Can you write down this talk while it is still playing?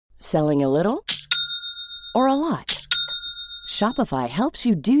Selling a little or a lot? Shopify helps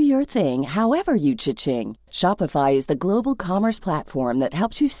you do your thing however you cha-ching. Shopify is the global commerce platform that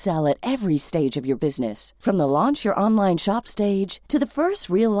helps you sell at every stage of your business. From the launch your online shop stage to the first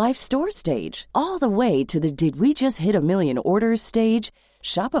real-life store stage, all the way to the did we just hit a million orders stage.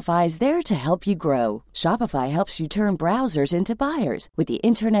 Shopify is there to help you grow. Shopify helps you turn browsers into buyers with the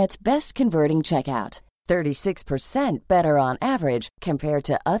internet's best converting checkout. 36% better on average compared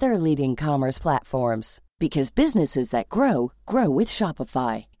to other leading commerce platforms. Because businesses that grow, grow with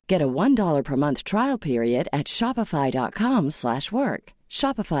Shopify. Get a $1 per month trial period at shopify.com/work.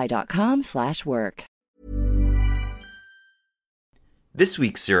 Shopify.com/work. This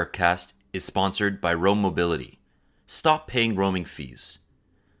week's Syrupcast is sponsored by Roam Mobility. Stop paying roaming fees.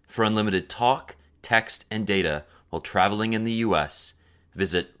 For unlimited talk, text, and data while traveling in the U.S.,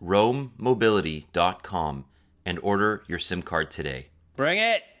 visit roammobility.com and order your SIM card today. Bring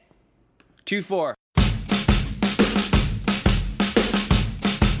it! 2-4.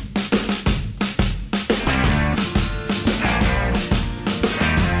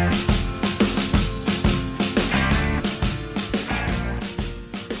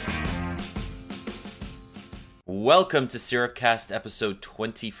 Welcome to Syrupcast episode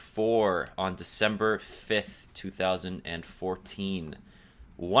 24 on December 5th, 2014.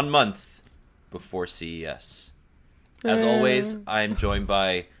 1 month before CES. As always, I'm joined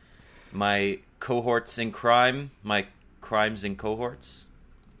by my cohorts in crime, my crimes in cohorts, ?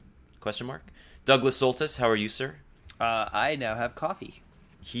 Douglas Soltis, how are you, sir? I now have coffee.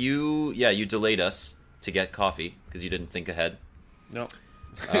 You delayed us to get coffee because you didn't think ahead. No.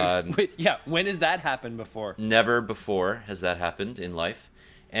 Wait, yeah, when has that happened before? Never before has that happened in life.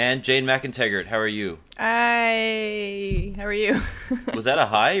 And Jane McIntaggart, how are you? How are you? Was that a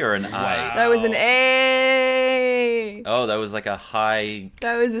hi or an I? That was an A. Oh, that was like a high.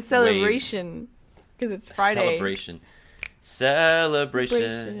 That was a celebration because it's Friday. Celebration. I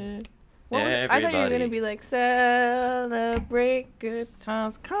thought you were gonna be like, celebrate good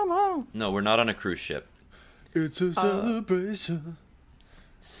times. Come on. No, we're not on a cruise ship. It's a celebration.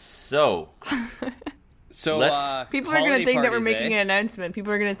 So people are going to think that we're making an announcement.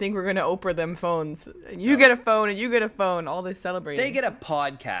 People are going to think we're going to Oprah them phones. You get a phone and you get a phone. All this celebrating. They get a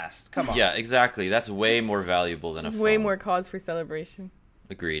podcast. Come on. Yeah, exactly. That's way more valuable than a phone. Way more cause for celebration.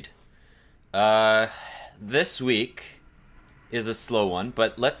 Agreed. This week is a slow one,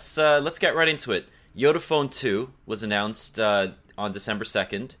 but let's get right into it. Yoda Phone 2 was announced on December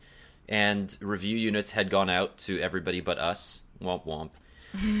 2nd, and review units had gone out to everybody but us. Womp womp.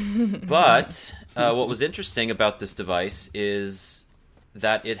 But what was interesting about this device is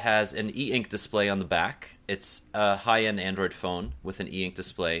that it has an e-ink display on the back. It's a high-end Android phone with an e-ink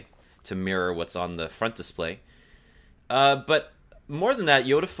display to mirror what's on the front display. But more than that,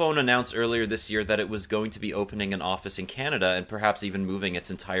 Yoda Phone announced earlier this year that it was going to be opening an office in Canada and perhaps even moving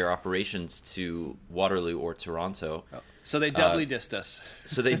its entire operations to Waterloo or Toronto. Oh. So they doubly dissed us.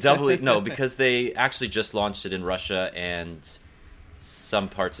 No, because they actually just launched it in Russia and some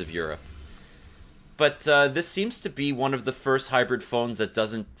parts of Europe. But this seems to be one of the first hybrid phones that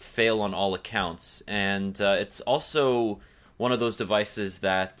doesn't fail on all accounts. And it's also one of those devices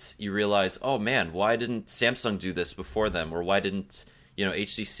that you realize, oh man, why didn't Samsung do this before them? Or why didn't,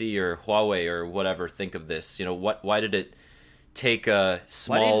 HTC or Huawei or whatever think of this? Why did it take a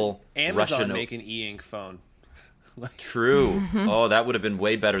small Amazon Russian... make an e-ink phone? True. Oh, that would have been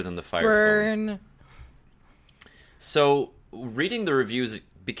way better than the Fire phone. So, reading the reviews, it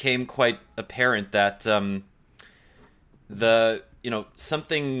became quite apparent that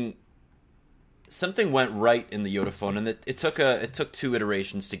something went right in the Yoda Phone, and it took 2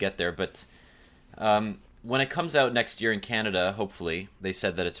 iterations to get there. But when it comes out next year in Canada, hopefully, they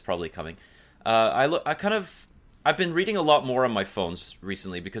said that it's probably coming. I've been reading a lot more on my phones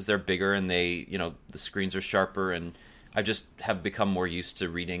recently because they're bigger and the screens are sharper, and I just have become more used to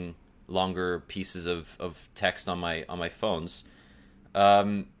reading longer pieces of text on my phones.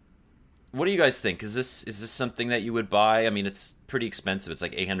 What do you guys think? Is this something that you would buy? I mean, it's pretty expensive. It's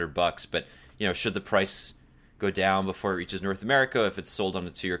like $800, but should the price go down before it reaches North America if it's sold on a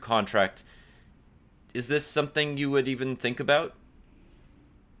 2-year contract? Is this something you would even think about?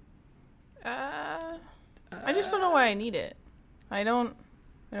 I just don't know why I need it. I don't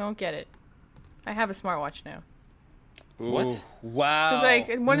get it. I have a smartwatch now. Ooh, what? Wow.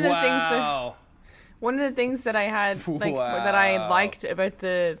 Because one of the things that I had that I liked about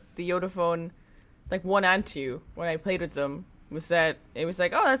the Yoda Phone, 1 and 2, when I played with them, was that it was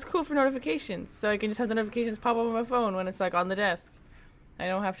like, oh, that's cool for notifications. So I can just have the notifications pop up on my phone when it's on the desk. I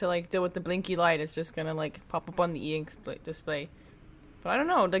don't have to deal with the blinky light. It's just gonna pop up on the e-ink display. But I don't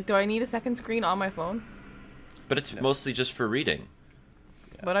know. Like, do I need a second screen on my phone? But it's mostly just for reading.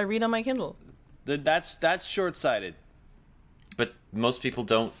 Yeah. But I read on my Kindle. That's short-sighted. But most people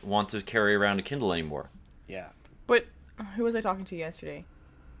don't want to carry around a Kindle anymore. Yeah. But who was I talking to yesterday?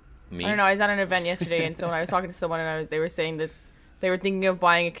 Me? I don't know. I was at an event yesterday, and so when I was talking to someone, and they were saying that they were thinking of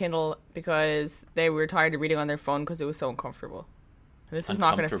buying a Kindle because they were tired of reading on their phone because it was so uncomfortable. And this is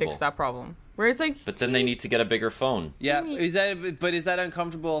not going to fix that problem. Whereas, like, but then they need to get a bigger phone. Yeah, is that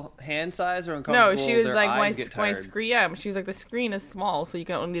uncomfortable hand size or uncomfortable? No, she was their like eyes get tired? my screen. Yeah, she was like the screen is small, so you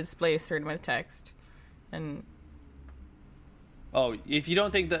can only display a certain amount of text. And if you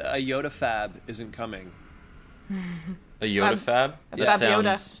don't think that a Yoda Fab isn't coming, a Yoda Fab? That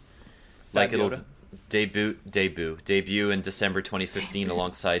sounds like it'll debut in December 2015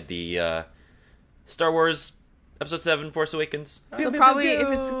 alongside the Star Wars Episode 7 Force Awakens. So probably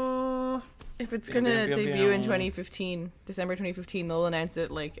if it's gonna debut in 2015, December 2015, they'll announce it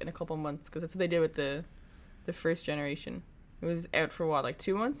like in a couple months because that's what they did with the first generation. It was out for what, like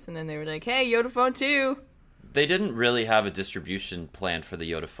 2 months, and then they were like, "Hey, Yoda Phone 2." They didn't really have a distribution plan for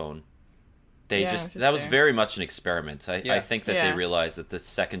the Yoda Phone. That was very much an experiment. I think that they realized that the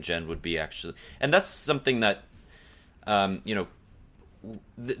second gen would be actually, and that's something that,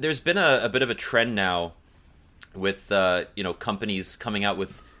 there's been a bit of a trend now with companies coming out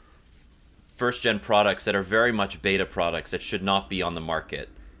with first gen products that are very much beta products that should not be on the market.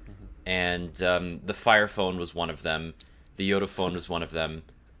 And the Fire Phone was one of them. The Yoda Phone was one of them.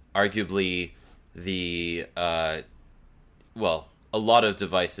 Arguably, a lot of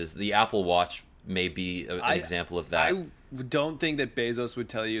devices. The Apple Watch may be an example of that. I don't think that Bezos would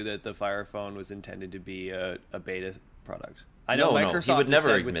tell you that the Fire Phone was intended to be a beta product. I know Microsoft he would never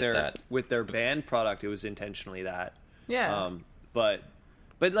said admit that. With their band product, it was intentionally that. Yeah. But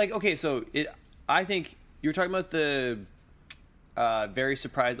like, okay, so I think you were talking about the very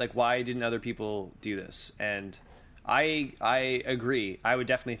surprised, like, why didn't other people do this? And I agree. I would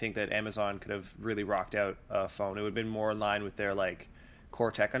definitely think that Amazon could have really rocked out a phone. It would have been more in line with their like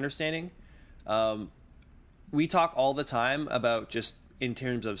core tech understanding. We talk all the time about just in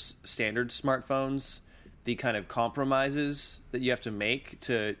terms of standard smartphones, the kind of compromises that you have to make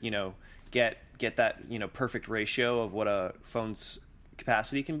to, get that, perfect ratio of what a phone's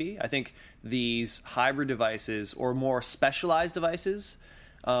capacity can be. I think these hybrid devices or more specialized devices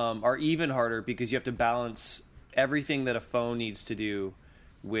are even harder because you have to balance everything that a phone needs to do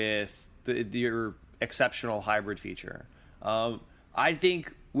with your exceptional hybrid feature. I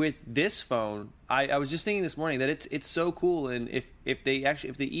think with this phone, I was just thinking this morning that it's so cool, and if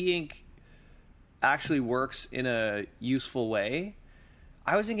the e-ink actually works in a useful way,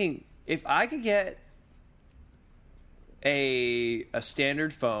 I was thinking if I could get a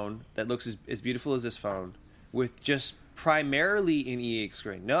standard phone that looks as beautiful as this phone with just primarily an e-ink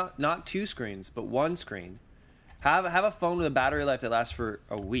screen, not two screens, but one screen. Have a phone with a battery life that lasts for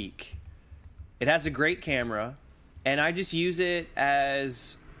a week. It has a great camera, and I just use it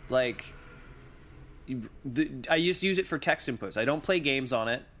as like I just use it for text inputs. I don't play games on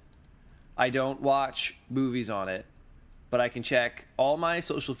it. I don't watch movies on it, but I can check all my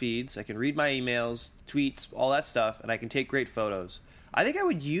social feeds. I can read my emails, tweets, all that stuff, and I can take great photos. I think I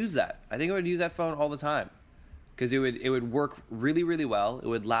would use that. I think I would use that phone all the time because it would work really, really well. It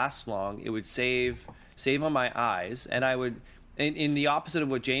would last long. It would save on my eyes, and I would, in the opposite of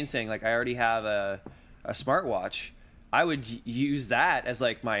what Jane's saying, like I already have a smartwatch. I would use that as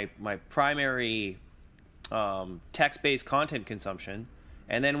like my primary text-based content consumption,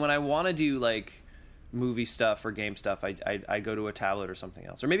 and then when I want to do like movie stuff or game stuff, I go to a tablet or something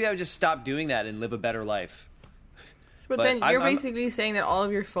else, or maybe I would just stop doing that and live a better life. But then you're basically saying that all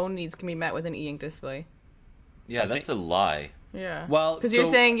of your phone needs can be met with an e-ink display. Yeah, that's a lie. Yeah. Well, because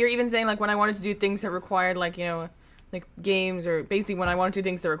you're even saying like when I wanted to do things that required like like games, or basically when I wanted to do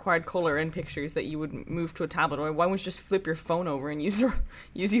things that required color and pictures, that you would move to a tablet. Or why wouldn't you just flip your phone over and use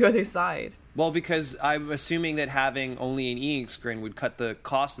the other side? Well, because I'm assuming that having only an e-ink screen would cut the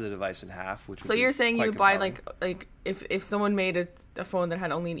cost of the device in half. Which so you're saying you would buy like if someone made a phone that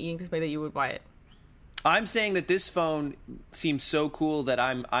had only an e-ink display, that you would buy it? I'm saying that this phone seems so cool that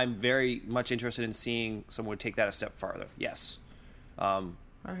I'm very much interested in seeing someone take that a step farther. Yes.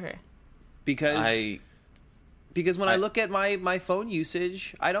 Okay. Because when I look at my phone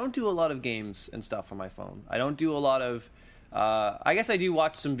usage, I don't do a lot of games and stuff on my phone. I don't do a lot of... I guess I do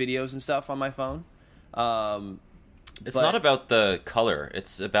watch some videos and stuff on my phone. It's not about the color.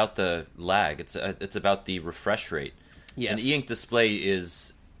 It's about the lag. It's about the refresh rate. Yes. An e-ink display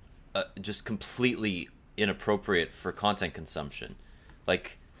is just completely inappropriate for content consumption.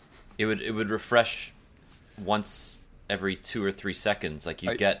 Like, it would refresh once every 2 or 3 seconds. Like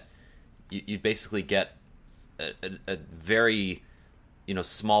you basically get a very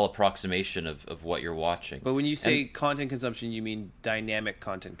small approximation of what you're watching. But when you say content consumption, you mean dynamic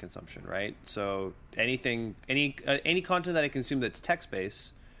content consumption, right? So any content that I consume that's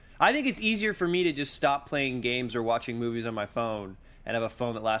text-based, I think it's easier for me to just stop playing games or watching movies on my phone and have a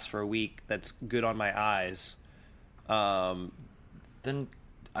phone that lasts for a week that's good on my eyes. So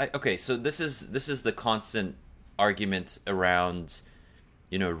this is the constant argument around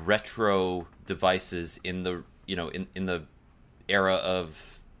retro devices in the in the era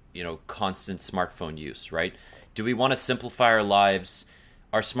of constant smartphone use, right? Do we want to simplify our lives?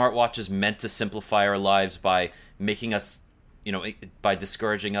 Are smartwatches meant to simplify our lives by making us by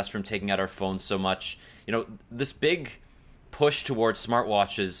discouraging us from taking out our phones so much? This big push towards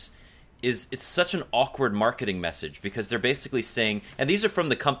smartwatches it's such an awkward marketing message, because they're basically saying, and these are from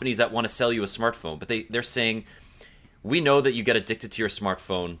the companies that want to sell you a smartphone, but they're saying, we know that you get addicted to your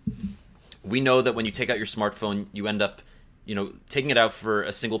smartphone. We know that when you take out your smartphone, you end up taking it out for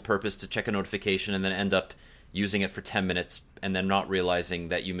a single purpose to check a notification, and then end up using it for 10 minutes and then not realizing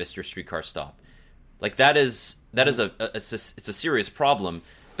that you missed your streetcar stop. Like it's a serious problem,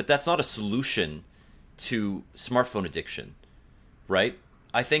 but that's not a solution to smartphone addiction, right?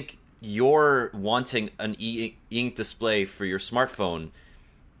 I think you're wanting an e-ink display for your smartphone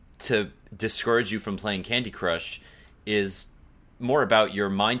to discourage you from playing Candy Crush is more about your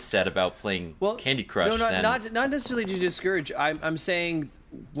mindset about playing Candy Crush. No, not necessarily to discourage. I'm saying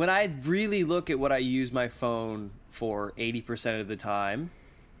when I really look at what I use my phone for 80% of the time,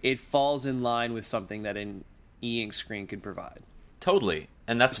 it falls in line with something that an e-ink screen could provide. Totally.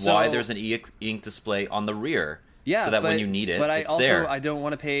 And that's why there's an e-ink display on the rear. Yeah, so that when you need it, it's there. I don't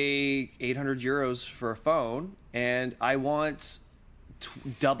want to pay 800 euros for a phone, and I want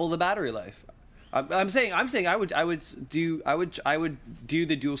double the battery life. I'm saying I would do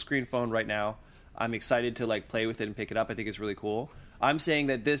the dual screen phone right now. I'm excited to play with it and pick it up. I think it's really cool. I'm saying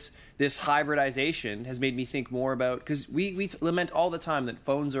that this hybridization has made me think more about, because we lament all the time that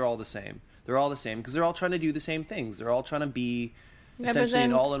phones are all the same. They're all the same because they're all trying to do the same things. They're all trying to be essentially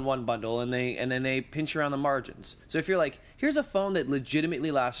an all-in-one bundle, and then they pinch around the margins. So if you're like, here's a phone that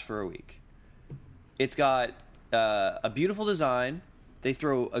legitimately lasts for a week. It's got a beautiful design. They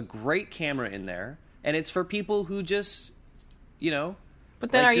throw a great camera in there, and it's for people who just,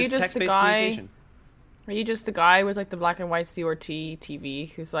 But then are you just the guy? Are you just the guy with the black and white CRT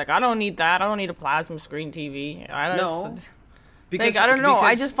TV who's like, I don't need that. I don't need a plasma screen TV. No. Because I don't know.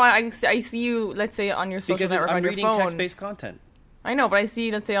 I just find I see you, let's say, on your social network on your phone. Because I'm reading text-based content. I know, but I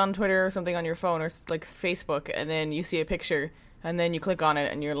see, let's say, on Twitter or something on your phone or Facebook, and then you see a picture, and then you click on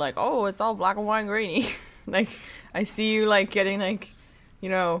it, and you're like, oh, it's all black and white and grainy. I see you getting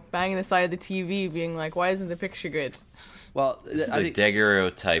banging the side of the TV, being like, why isn't the picture good? Well, I think the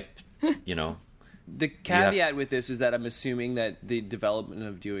daguerreotype, The caveat with this is that I'm assuming that the development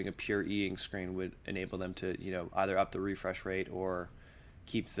of doing a pure e-ink screen would enable them to, either up the refresh rate or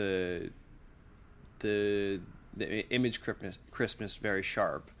keep the image crispness very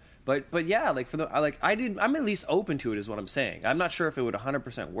sharp. But yeah, I'm at least open to it, is what I'm saying. I'm not sure if it would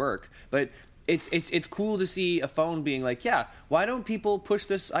 100% work, but it's cool to see a phone being like, yeah, why don't people push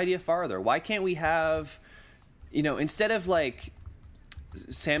this idea farther? Why can't we have, instead of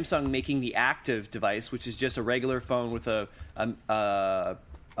Samsung making the active device, which is just a regular phone with a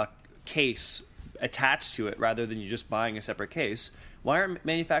case attached to it rather than you just buying a separate case, why aren't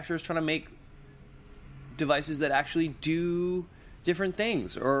manufacturers trying to make devices that actually do different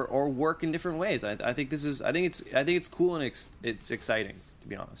things or work in different ways? I think it's cool and it's exciting, to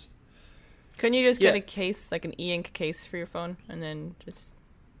be honest. Couldn't you just get a case, an e-ink case for your phone, and then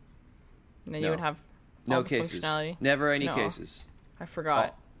you would have all the cases. Functionality? Never any cases. I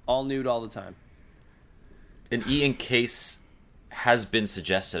forgot. All nude all the time. An e-ink case has been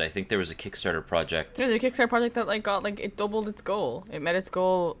suggested. I think there was a Kickstarter project. There's a Kickstarter project that got it doubled its goal. It met its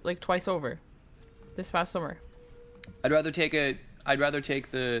goal twice over this past summer. I'd rather take the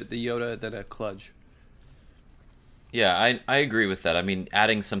Yoda than a Kludge. Yeah, I agree with that. I mean,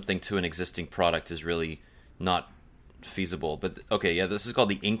 adding something to an existing product is really not feasible. But okay, yeah, this is called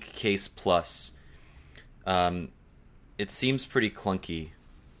the Ink Case Plus. It seems pretty clunky.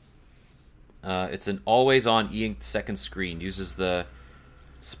 It's an always-on e-inked second screen. Uses the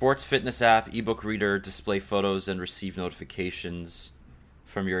sports fitness app, ebook reader, display photos, and receive notifications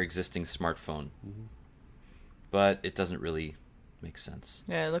from your existing smartphone. Mm-hmm. But it doesn't really make sense.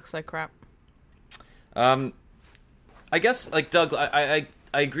 Yeah, it looks like crap. I guess, Doug, I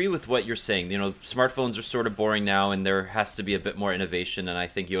agree with what you're saying. Smartphones are sort of boring now, and there has to be a bit more innovation, and I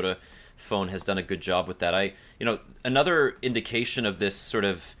think Yoda phone has done a good job with that. Another indication of this sort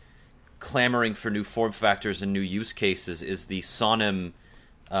of clamoring for new form factors and new use cases is the Sonim,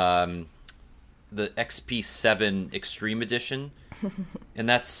 the XP7 Extreme Edition, and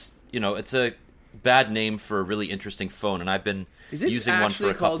that's it's a bad name for a really interesting phone, and I've been using one for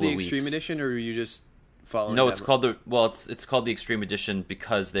a couple of weeks. Is it actually called the Extreme Edition, or are you just following? No, it's called it's called the Extreme Edition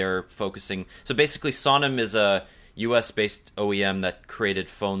because they're focusing. So basically, Sonim is a U.S.-based OEM that created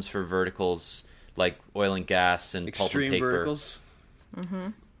phones for verticals like oil and gas and pulp and paper. Extreme verticals. Mm-hmm.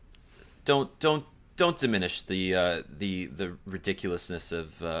 Don't diminish the ridiculousness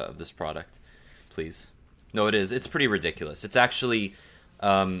of this product, please. No, it is. It's pretty ridiculous. It's actually,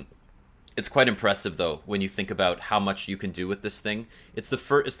 it's quite impressive though when you think about how much you can do with this thing. It's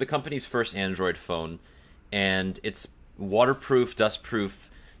the company's first Android phone, and it's waterproof, dustproof,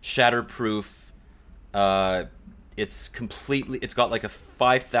 shatterproof. It's got like a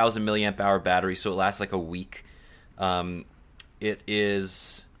 5,000 milliamp hour battery, so it lasts like a week.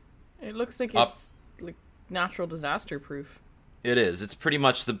 It looks like it's like natural disaster proof. It is. It's pretty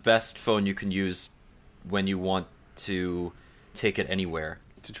much the best phone you can use when you want to take it anywhere.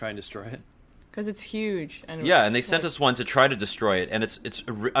 To try and destroy it? Because it's huge. And they sent us one to try to destroy it, and it's.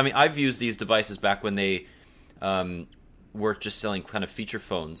 I mean, I've used these devices back when they were just selling kind of feature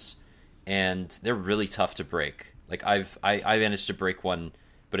phones, and they're really tough to break. Like I managed to break one,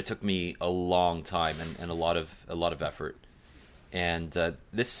 but it took me a long time and a lot of effort. And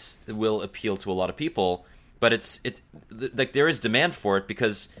this will appeal to a lot of people, but like there is demand for it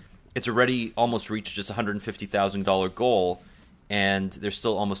because it's already almost reached its $150,000 goal, and there's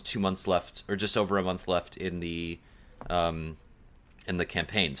still almost 2 months left, or just over a month left in the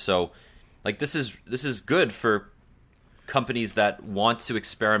campaign. So, like this is good for companies that want to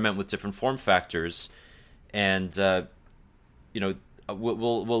experiment with different form factors, and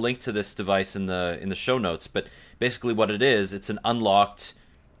we'll link to this device in the show notes, but. Basically what it is, it's an unlocked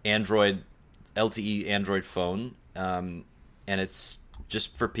LTE Android phone, and it's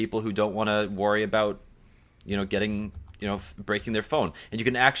just for people who don't want to worry about, breaking their phone. And you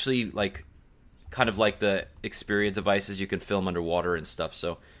can actually, kind of like the Xperia devices, you can film underwater and stuff,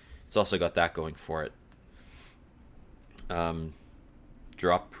 so it's also got that going for it.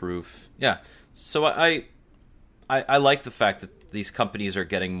 Drop proof. Yeah, so I like the fact that these companies are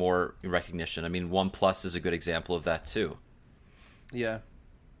getting more recognition. I mean, OnePlus is a good example of that too. Yeah.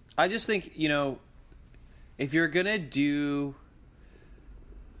 I just think, if you're going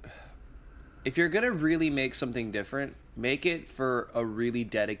to really make something different, make it for a really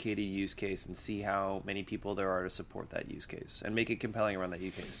dedicated use case and see how many people there are to support that use case, and make it compelling around that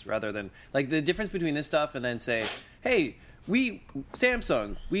use case, rather than like the difference between this stuff and then say, hey,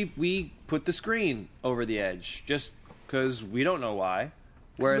 Samsung, we put the screen over the edge just because we don't know why.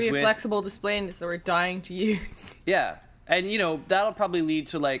 Whereas we have flexible display and so we're dying to use. Yeah. And, that'll probably lead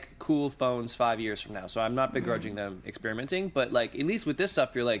to, cool phones 5 years from now. So I'm not begrudging them experimenting. But, at least with this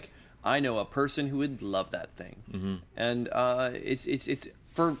stuff, you're like, I know a person who would love that thing. Mm-hmm. And it's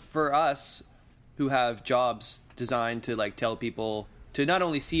for us who have jobs designed to, tell people to not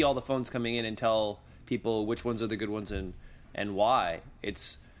only see all the phones coming in and tell people which ones are the good ones and why.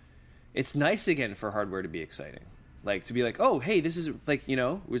 It's nice again for hardware to be exciting. To be like, oh, hey, this is, you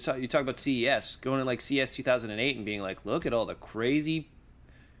talk about CES, going to, CES 2008 and being like, look at all the crazy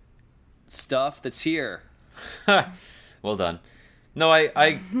stuff that's here. Well done. No,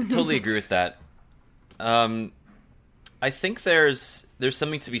 I totally agree with that. I think there's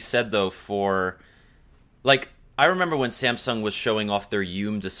something to be said, though, for, I remember when Samsung was showing off their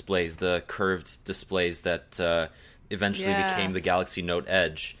Youm displays, the curved displays that eventually became the Galaxy Note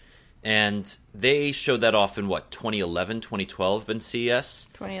Edge. And they showed that off in 2011, 2012 in CES?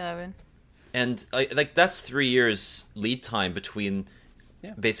 2011. And that's 3 years lead time between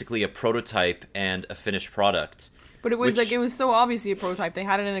basically a prototype and a finished product. But it was it was so obviously a prototype. They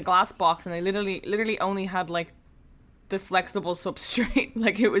had it in a glass box, and they literally only had the flexible substrate.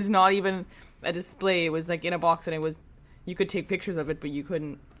 It was not even a display. It was in a box, and you could take pictures of it, but you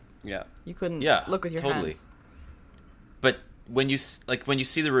couldn't. Yeah. You couldn't look with your hands. But when you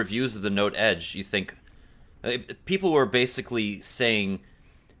see the reviews of the Note Edge, you think people were basically saying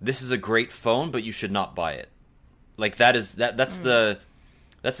this is a great phone, but you should not buy it. That's the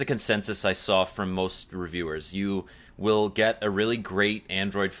consensus I saw from most reviewers. You will get a really great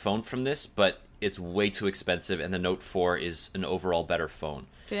Android phone from this, but it's way too expensive, and the Note 4 is an overall better phone.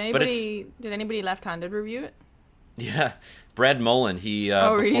 Did anybody left-handed review it? Yeah, Brad Mullen.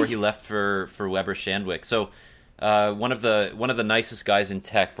 Before he left for Weber Shandwick. So. One of the nicest guys in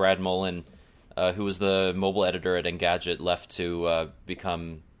tech, Brad Mullen, who was the mobile editor at Engadget, left to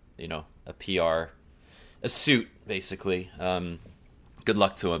become, a suit basically. Good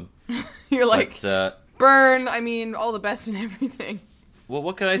luck to him. You're like, burn. I mean, all the best and everything. Well,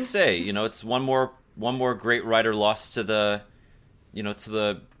 what can I say? It's one more great writer lost to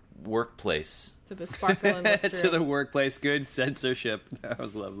the workplace. To the Sparkle Industrial. To the workplace. Good censorship. That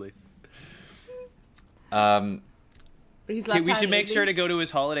was lovely. But he's okay, we should make sure to go to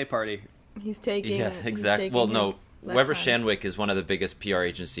his holiday party. He's taking. Yeah, exactly. Well, no, Weber Shandwick is one of the biggest PR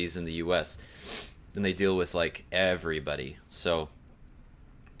agencies in the U.S. and they deal with like everybody. So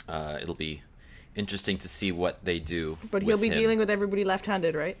it'll be interesting to see what they do. But he'll be dealing with everybody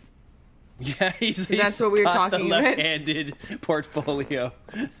left-handed, right? Yeah, that's what we were talking the about. Left-handed portfolio.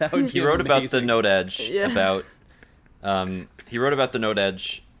 That would be he wrote amazing. about the Note Edge. Yeah. He wrote about the Note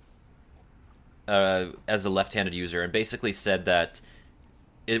Edge as a left-handed user, and basically said that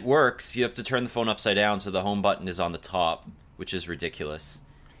it works. You have to turn the phone upside down, so the home button is on the top, which is ridiculous.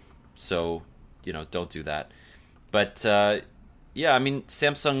 So don't do that. But yeah, I mean,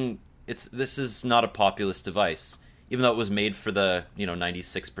 Samsung. This is not a populist device. Even though it was made for the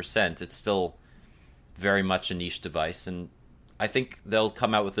 96%, it's still very much a niche device. And I think they'll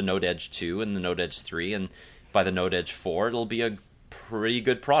come out with the Note Edge 2 and the Note Edge 3, and by the Note Edge 4, it'll be a pretty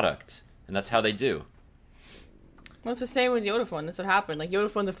good product. And that's how they do. Well, it's the same with Yotaphone. That's what happened. Like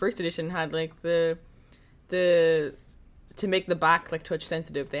Yotaphone, the first edition had like the to make the back like touch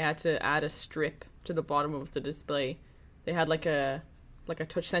sensitive, they had to add a strip to the bottom of the display. They had like a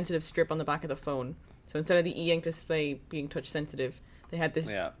touch sensitive strip on the back of the phone. So instead of the e-ink display being touch sensitive, they had this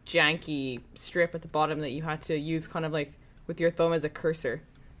janky strip at the bottom that you had to use kind of like with your thumb as a cursor.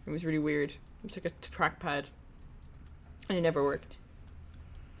 It was really weird. It was like a trackpad, and it never worked.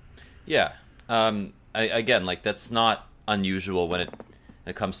 Yeah. Again, like that's not unusual when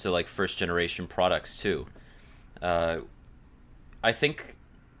it comes to like first generation products too. I think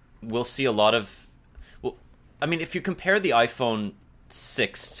we'll see a lot of. Well, I mean, if you compare the iPhone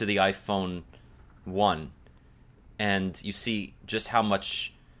 6 to the iPhone 1, and you see just how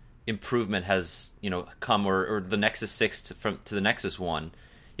much improvement has come, or the Nexus 6 to the Nexus 1,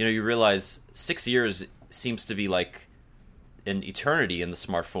 you realize 6 years seems to be like an eternity in the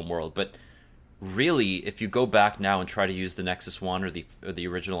smartphone world. But really, if you go back now and try to use the Nexus 1 or the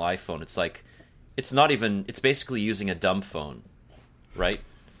original iPhone, it's like it's basically using a dumb phone, right?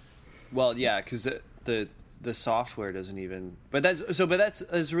 Well, yeah, because the software doesn't even. But that's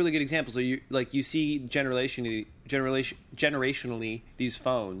a really good example. So you see generationally these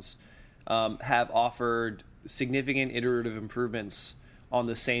phones have offered significant iterative improvements on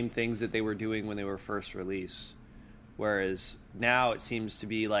the same things that they were doing when they were first released. Whereas now it seems to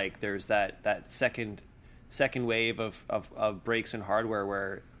be like there's that second wave of breaks in hardware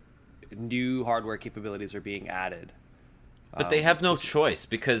where new hardware capabilities are being added. But they have no choice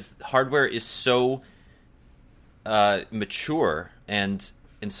because hardware is so mature and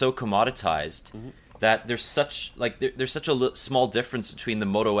so commoditized that there's such a small difference between the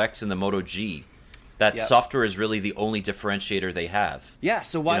Moto X and the Moto G that software is really the only differentiator they have. Yeah,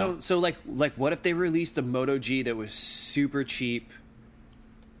 so why don't what if they released a Moto G that was super cheap?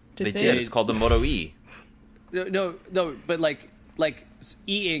 They did. It's called the Moto E. No, but like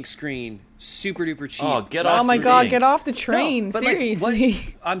e-ink screen, super duper cheap. Oh, get off! Oh my the god, ink. get off the train! No, but seriously.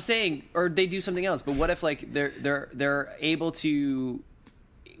 Like, I'm saying, or they do something else. But what if like they're able to,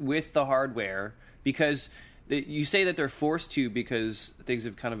 with the hardware, because you say that they're forced to because things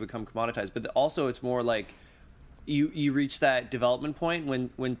have kind of become commoditized. But also, it's more like you reach that development point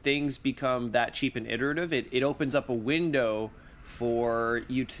when things become that cheap and iterative. It opens up a window for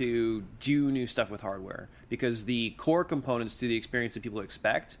you to do new stuff with hardware, because the core components to the experience that people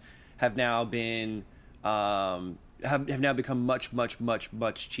expect have now been have now become much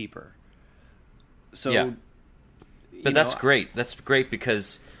cheaper. So, yeah. But that's great. That's great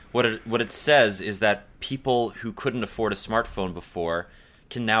because what it says is that people who couldn't afford a smartphone before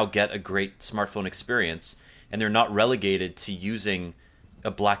can now get a great smartphone experience, and they're not relegated to using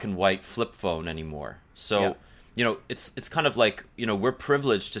a black and white flip phone anymore. So. Yeah. It's kind of like, we're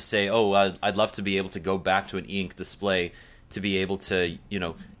privileged to say, I'd love to be able to go back to an e-ink display to be able to,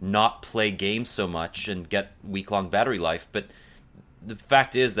 not play games so much and get week-long battery life. But the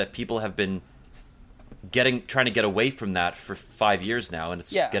fact is that people have been trying to get away from that for 5 years now, and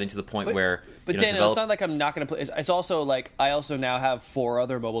it's getting to the point where... But Daniel, it's not like I'm not going to play... It's also like I also now have 4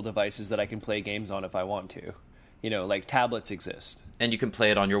 other mobile devices that I can play games on if I want to. Like tablets exist, and you can play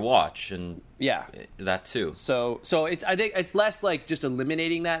it on your watch, and that too. So I think it's less like just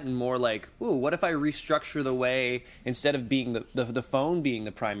eliminating that, and more like, ooh, what if I restructure the way, instead of being the phone being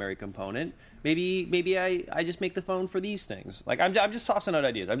the primary component, maybe I just make the phone for these things. Like I'm just tossing out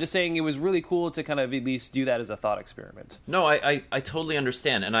ideas. I'm just saying it was really cool to kind of at least do that as a thought experiment. No, I totally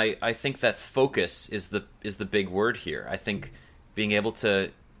understand, and I think that focus is the big word here. I think being able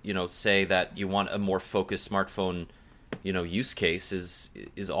to say that you want a more focused smartphone use case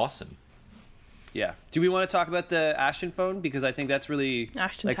is awesome. Yeah. Do we want to talk about the Ashton phone, because I think that's really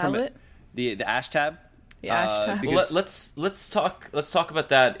Ashton tablet? The Ash Tab. Yeah, Ash Tab. Well, let's talk about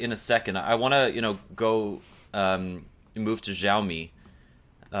that in a second. I want to go move to Xiaomi.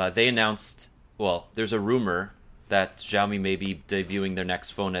 They announced, well, there's a rumor that Xiaomi may be debuting their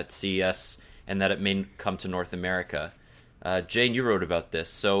next phone at CES and that it may come to North America. Jane, you wrote about this.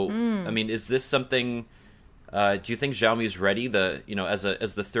 So, I mean, is this something? Do you think Xiaomi is ready? As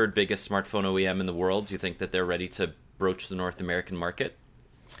the third biggest smartphone OEM in the world, do you think that they're ready to broach the North American market?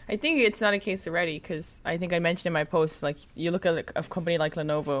 I think it's not a case of ready, because I think I mentioned in my post, like, you look at a company like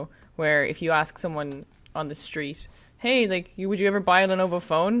Lenovo, where if you ask someone on the street, hey, like, would you ever buy a Lenovo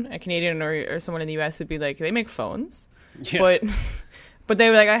phone? A Canadian or someone in the US would be like, they make phones, yeah. But they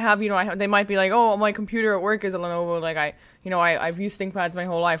were like, they might be like, oh, my computer at work is a Lenovo, like I've used ThinkPads my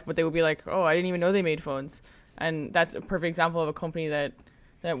whole life, but they would be like, oh, I didn't even know they made phones. And that's a perfect example of a company that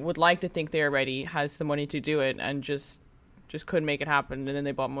would like to think they're ready, has the money to do it, and just couldn't make it happen, and then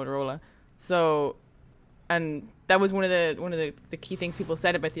they bought Motorola. So, and that was one of the key things people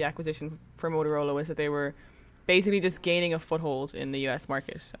said about the acquisition for Motorola, was that they were basically just gaining a foothold in the US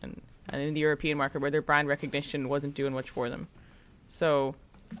market and in the European market, where their brand recognition wasn't doing much for them. So,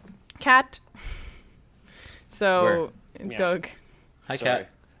 Cat. So, yeah. Doug. Hi, Sorry. Cat.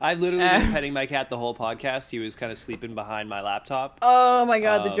 I've literally been petting my cat the whole podcast. He was kind of sleeping behind my laptop. Oh my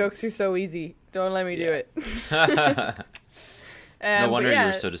god, the jokes are so easy. Don't let me do it. No wonder you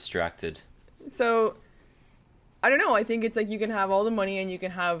were so distracted. So, I don't know. I think it's like you can have all the money and you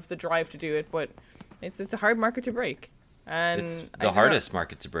can have the drive to do it, but it's a hard market to break. And it's the hardest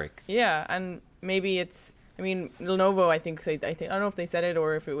market to break. Yeah, and maybe it's... I mean, Lenovo, I think I don't know if they said it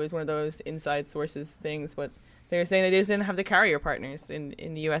or if it was one of those inside sources things, but they were saying they just didn't have the carrier partners in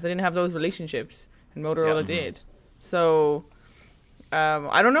the US. They didn't have those relationships, and Motorola did. So,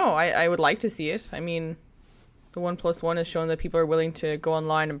 I don't know. I would like to see it. I mean, the OnePlus One has shown that people are willing to go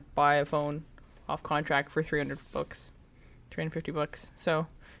online and buy a phone off contract for $300, $350. So,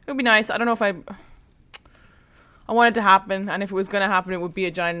 it would be nice. I don't know if I want it to happen, and if it was going to happen, it would be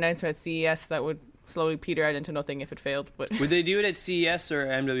a giant announcement at CES that would slowly peter out into nothing if it failed. But would they do it at CES or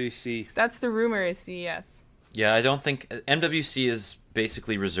MWC? That's the rumor, is CES. Yeah, I don't think MWC is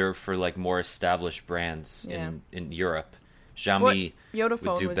basically reserved for like more established brands in Europe. Xiaomi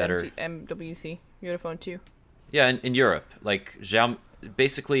would do better. MWC, Yodaphone 2. Yeah, in Europe, like Xiaomi,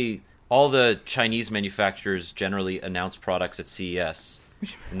 basically all the Chinese manufacturers generally announce products at CES,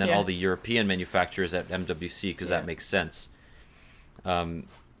 and then all the European manufacturers at MWC, because that makes sense.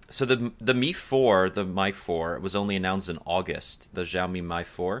 So the Mi 4, the Mi 4, was only announced in August, the Xiaomi Mi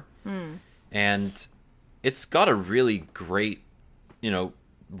 4. And it's got a really great,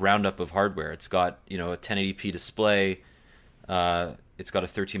 roundup of hardware. It's got, a 1080p display. It's got a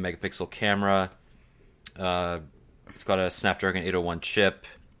 13 megapixel camera. It's got a Snapdragon 801 chip.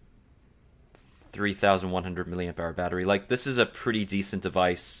 3,100 milliamp hour battery. Like, this is a pretty decent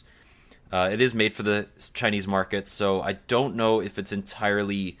device. It is made for the Chinese market, so I don't know if it's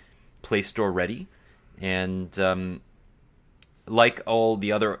entirely Play Store ready. And like all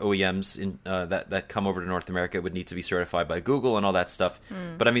the other OEMs that come over to North America, it would need to be certified by Google and all that stuff.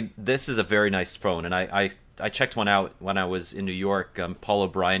 But I mean, this is a very nice phone, and I checked one out when I was in New York. Paul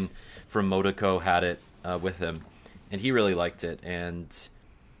O'Brien from Motoco had it with him, and he really liked it. And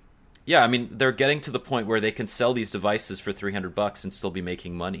yeah, I mean, they're getting to the point where they can sell these devices for $300 and still be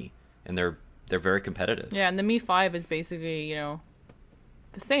making money. And they're very competitive. Yeah, and the Mi 5 is basically,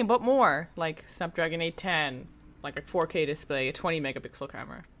 the same, but more. Like Snapdragon 810, like a 4K display, a 20 megapixel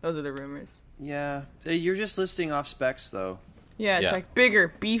camera. Those are the rumors. Yeah, you're just listing off specs, though. Yeah, it's like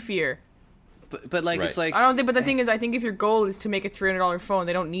bigger, beefier. But like, it's like... I don't think, but the thing is, I think if your goal is to make a $300 phone,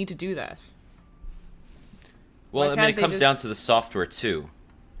 they don't need to do that. Well, I mean, it comes down to the software, too.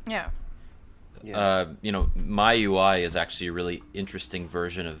 Yeah. MyUI is actually a really interesting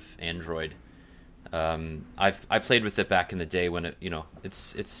version of Android. I played with it back in the day when it,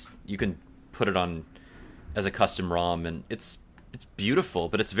 it's you can put it on as a custom ROM, and it's beautiful,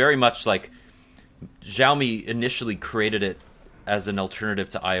 but it's very much like Xiaomi initially created it as an alternative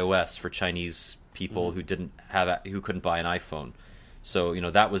to iOS for Chinese people who couldn't buy an iPhone. So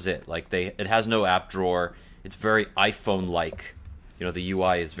that was it. Like it has no app drawer. It's very iPhone-like. The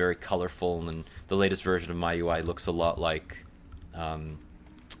UI is very colorful, and the latest version of MyUI looks a lot like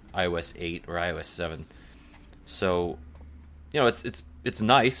iOS 8 or iOS 7. So, it's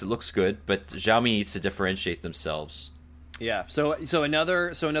nice. It looks good, but Xiaomi needs to differentiate themselves. Yeah. So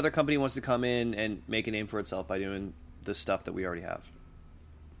another company wants to come in and make a name for itself by doing the stuff that we already have.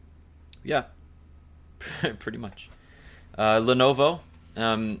 Yeah, pretty much. Lenovo,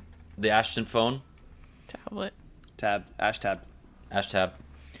 the Ashton phone. Tablet. Ash Tab.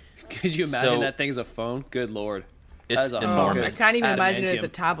 Could you imagine that thing's a phone? Good lord. It's enormous. I can't even imagine it as a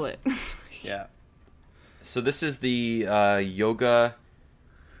tablet. Yeah. So this is the Yoga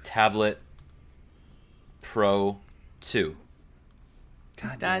Tablet Pro 2.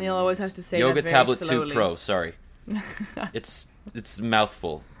 God Daniel always has to say Yoga that very Tablet slowly. 2 Pro, sorry. It's a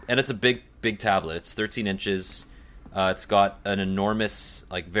mouthful. And it's a big tablet. It's 13 inches. It's got an enormous,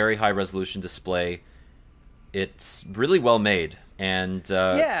 like, very high resolution display. It's really well made. And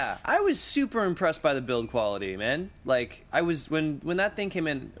yeah, I was super impressed by the build quality, man. Like, I was when that thing came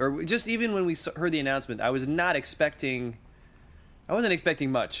in, or just even when we heard the announcement, I wasn't expecting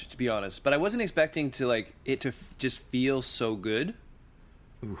much, to be honest. But I wasn't expecting to like it to just feel so good.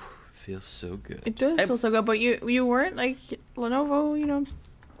 Ooh, feels so good. It does feel so good, but you weren't like Lenovo,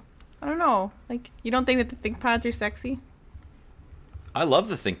 I don't know. Like, you don't think that the ThinkPads are sexy? I love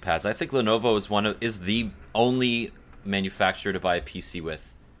the ThinkPads. I think Lenovo is the only manufacturer to buy a PC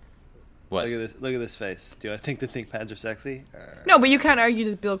with. What? Look at this face. Do I think the ThinkPads are sexy? No, but you can't argue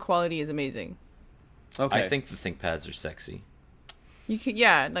that the build quality is amazing. Okay. I think the ThinkPads are sexy. You could,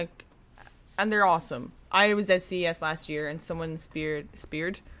 yeah, like, and they're awesome. I was at CES last year, and someone spilled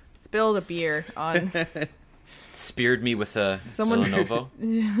a beer on. Speared me with a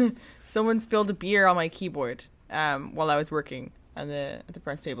Lenovo. Someone spilled a beer on my keyboard while I was working at the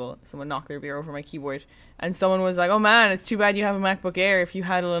press table. Someone knocked their beer over my keyboard, and someone was like, "Oh man, it's too bad you have a MacBook Air. If you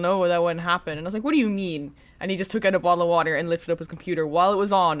had a Lenovo, that wouldn't happen." And I was like, "What do you mean?" And he just took out a bottle of water and lifted up his computer while it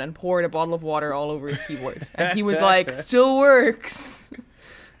was on and poured a bottle of water all over his keyboard. And he was like, "Still works."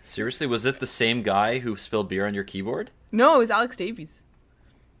 Seriously, was it the same guy who spilled beer on your keyboard? No, it was Alex Davies.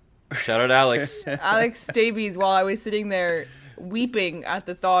 Shout out Alex. Alex Davies, while I was sitting there weeping at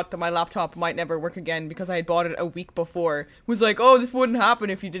the thought that my laptop might never work again because I had bought it a week before, was like, "Oh, this wouldn't happen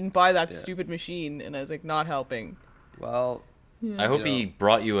if you didn't buy that stupid machine." And I was like, not helping. Well, I hope he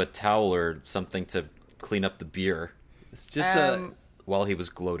brought you a towel or something to clean up the beer. It's just while he was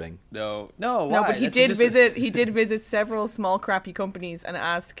gloating. No. Why? No, but he did visit several small crappy companies and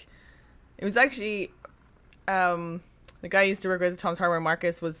ask. It was actually the guy I used to work with, Tom's Hardware,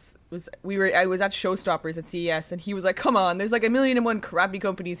 Marcus, I was at Showstoppers at CES, and he was like, "Come on, there's like 1,000,001 crappy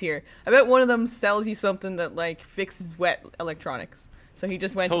companies here. I bet one of them sells you something that like fixes wet electronics." So he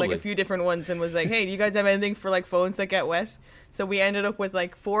just went to like a few different ones and was like, "Hey, do you guys have anything for like phones that get wet?" So we ended up with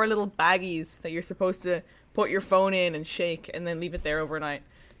like 4 little baggies that you're supposed to put your phone in and shake and then leave it there overnight.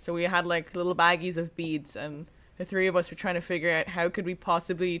 So we had like little baggies of beads, and the 3 of us were trying to figure out how could we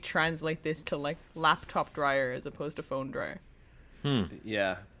possibly translate this to like laptop dryer as opposed to phone dryer.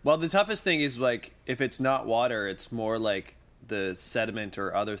 Yeah. Well, the toughest thing is like if it's not water, it's more like the sediment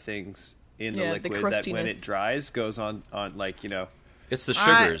or other things in the liquid that when it dries goes on like, It's the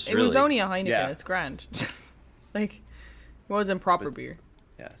sugars, it really. was only a Heineken. Yeah. It's grand. Like, it wasn't proper beer.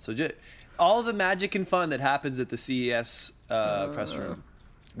 Yeah. So all the magic and fun that happens at the CES press room.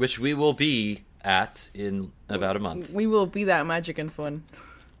 Which we will be at in about a month. We will be that magic and fun.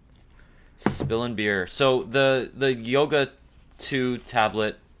 Spilling beer. So the Yoga 2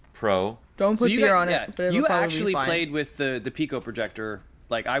 Tablet Pro. Don't put beer on it. But you probably actually be fine. played with the Pico projector.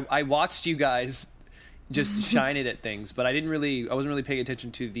 Like I watched you guys just shine it at things, but I wasn't really paying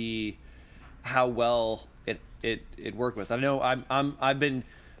attention to how well it worked with. I know I've been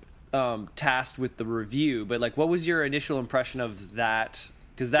tasked with the review, but like, what was your initial impression of that?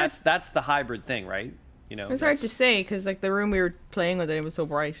 Because that's the hybrid thing, right? It's hard to say because like the room we were playing with it was so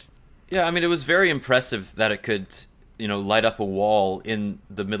bright. Yeah, I mean, it was very impressive that it could, light up a wall in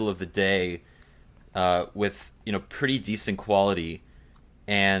the middle of the day with, pretty decent quality.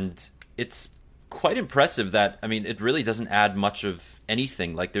 And it's quite impressive that, I mean, it really doesn't add much of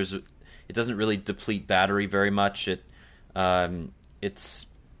anything. Like, it doesn't really deplete battery very much. It's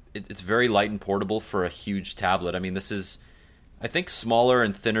very light and portable for a huge tablet. I mean, this is, I think, smaller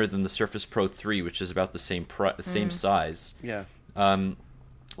and thinner than the Surface Pro 3, which is about the same size. Yeah.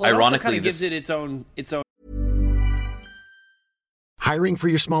 Well, ironically, it gives it its own. Hiring for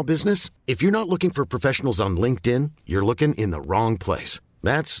your small business? If you're not looking for professionals on LinkedIn, you're looking in the wrong place.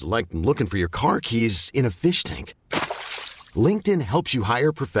 That's like looking for your car keys in a fish tank. LinkedIn helps you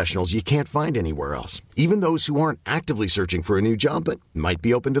hire professionals you can't find anywhere else, even those who aren't actively searching for a new job but might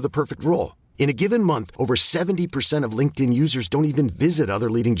be open to the perfect role. In a given month, over 70% of LinkedIn users don't even visit other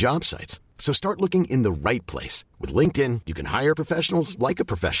leading job sites. So start looking in the right place. With LinkedIn, you can hire professionals like a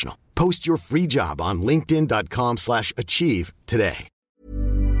professional. Post your free job on linkedin.com/achieve today.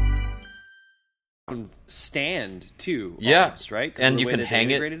 Stand too. Yeah, almost, right? And you can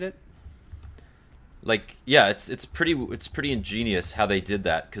hang it. Like, yeah, it's pretty ingenious how they did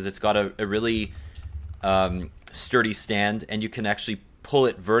that, because it's got a really sturdy stand, and you can actually pull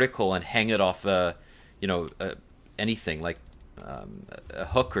it vertical and hang it off anything like a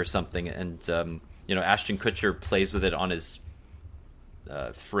hook or something. And Ashton Kutcher plays with it on his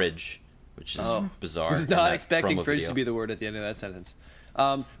fridge, which is bizarre. I was not expecting fridge to be the word at the end of that sentence.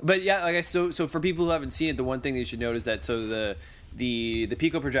 But yeah, I guess so for people who haven't seen it, the one thing that you should note is that the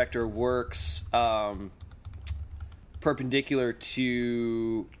Pico projector works perpendicular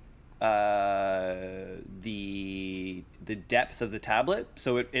to the depth of the tablet.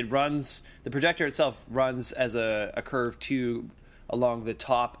 So it runs, the projector itself runs as a curved tube along the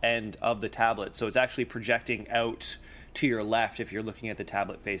top end of the tablet. So it's actually projecting out to your left if you're looking at the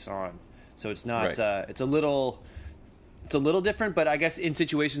tablet face on. So it's not right. It's a little different, but I guess in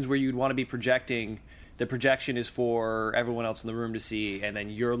situations where you'd want to be projecting, the projection is for everyone else in the room to see, and then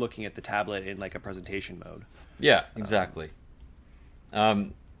you're looking at the tablet in like a presentation mode. Yeah, exactly.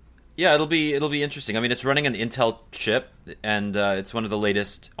 Yeah, it'll be interesting. I mean, it's running an Intel chip, and it's one of the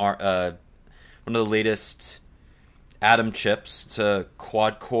latest Atom chips. It's a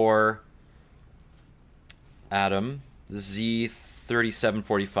quad-core Atom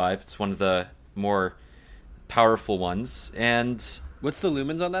Z3745. It's one of the more powerful ones. And what's the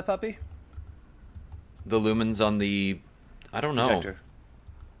lumens on that puppy? The lumens on the, I don't know. Projector.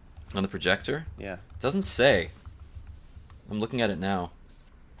 On the projector? Yeah. It doesn't say. I'm looking at it now.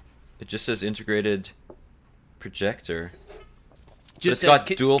 It just says integrated projector. Just it's got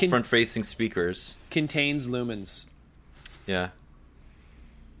dual front-facing speakers. Contains lumens. Yeah.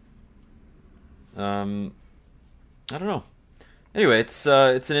 I don't know. Anyway, it's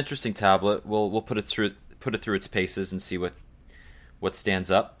an interesting tablet. We'll put it through its paces and see what stands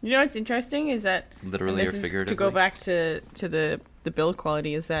up. You know what's interesting is that, literally or figuratively, to go back to the build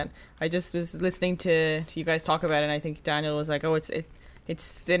quality, is that I just was listening to you guys talk about it, and I think Daniel was like, oh,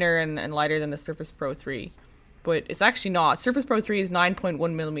 it's thinner and lighter than the Surface Pro 3. But it's actually not. Surface Pro 3 is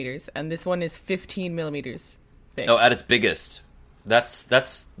 9.1 millimeters, and this one is 15 millimeters thick. Oh, at its biggest.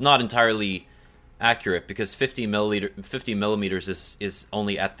 That's not entirely accurate, because 50 millimeters is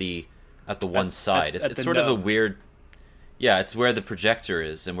only at the one side. It's sort of a weird. Yeah, it's where the projector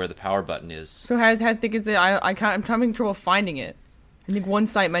is and where the power button is. So how thick is it? I'm having trouble finding it. I think one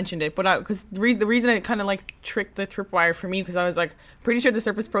site mentioned it, but because the reason it kind of like tricked the tripwire for me, because I was like pretty sure the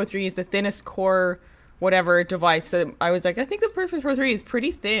Surface Pro 3 is the thinnest core whatever device. So I was like, I think the Surface Pro 3 is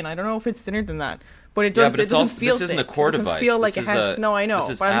pretty thin. I don't know if it's thinner than that, but it does. Yeah, but it doesn't also, feel this isn't thick. a core it doesn't device. Feel like this it has. No, I know,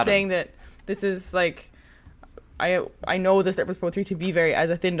 but I'm saying that this is like, I know the Surface Pro 3 to be as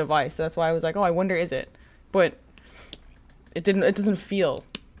a thin device, so that's why I was like, oh, I wonder is it, but it didn't. It doesn't feel.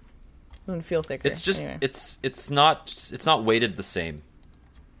 Doesn't feel thicker. It's just anyway. it's not weighted the same.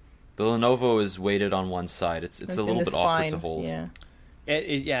 The Lenovo is weighted on one side. It's a little bit awkward to hold. Yeah.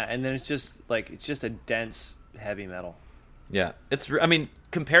 Yeah, and then it's just a dense, heavy metal. Yeah, I mean,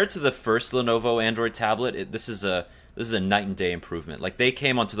 compared to the first Lenovo Android tablet, this is a night and day improvement. Like, they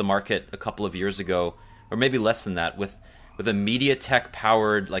came onto the market a couple of years ago, or maybe less than that, with a MediaTek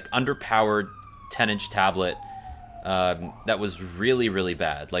powered, like underpowered 10-inch tablet that was really, really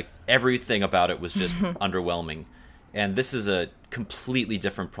bad. Like, everything about it was just underwhelming. And this is a completely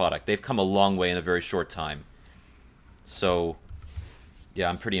different product. They've come a long way in a very short time. So, yeah,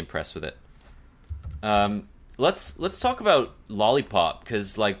 I'm pretty impressed with it. Let's talk about Lollipop,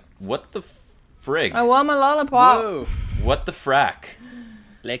 because, like, what the frig? I want my lollipop. Whoa. What the frack?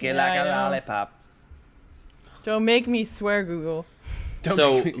 Lick it like a lollipop. Don't make me swear, Google.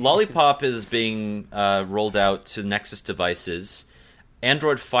 So, Lollipop is being rolled out to Nexus devices.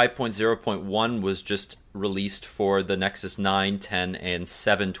 Android 5.0.1 was just released for the Nexus 9, 10, and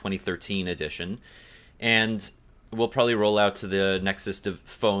 7 2013 edition. And we'll probably roll out to the Nexus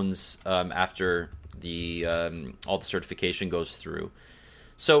phones after all the certification goes through.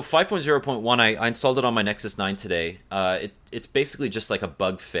 So 5.0.1, I installed it on my Nexus 9 today. It's basically just like a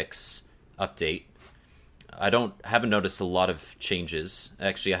bug fix update. I haven't noticed a lot of changes.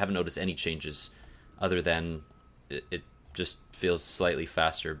 Actually, I haven't noticed any changes other than it just feels slightly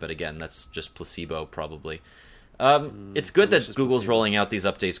faster. But again, that's just placebo probably. It's good that Google's rolling out these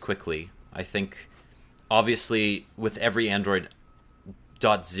updates quickly. I think, obviously, with every Android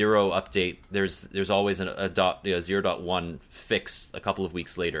 0.0 update, there's always a 0.1 fix a couple of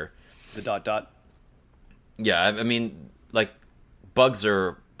weeks later. the dot dot. Yeah, I mean, like, bugs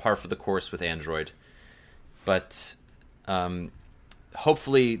are par for the course with Android. But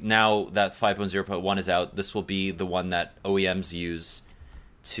hopefully now that 5.0.1 is out, this will be the one that OEMs use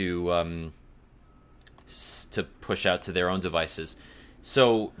to push out to their own devices.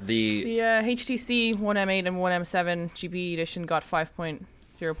 So the HTC One M8 and One M7 GB edition got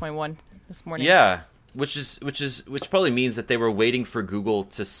 5.0.1 this morning. Yeah, which probably means that they were waiting for Google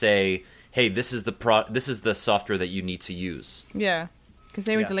to say, "Hey, this is the software that you need to use." Yeah, because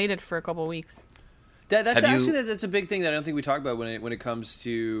they were delayed it for a couple of weeks. That's a big thing that I don't think we talk about when it comes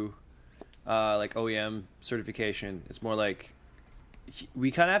to like OEM certification. It's more like we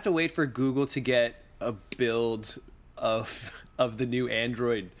kind of have to wait for Google to get a build of the new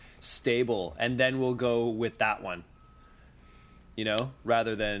Android stable, and then we'll go with that one. You know,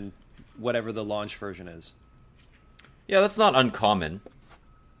 rather than whatever the launch version is. Yeah, that's not uncommon.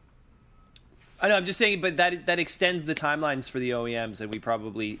 I know, I'm just saying, but that extends the timelines for the OEMs, and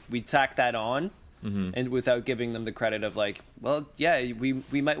we tack that on, and without giving them the credit of like, well, yeah,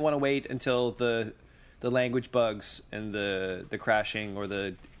 we might want to wait until the language bugs and the crashing or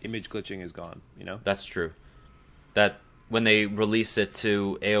the image glitching is gone. You know, that's true. That when they release it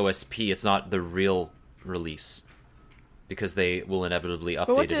to AOSP, it's not the real release because they will inevitably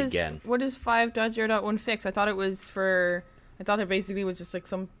update it again. What does 5.0.1 fix? I thought it basically was just like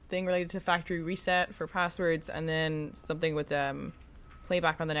something related to factory reset for passwords, and then something with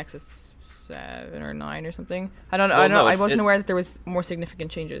playback on the Nexus 7 or 9 or something. I don't know. I wasn't aware that there was more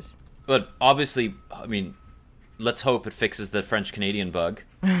significant changes. But obviously, I mean, let's hope it fixes the French-Canadian bug.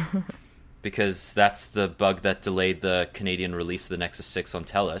 Because that's the bug that delayed the Canadian release of the Nexus 6 on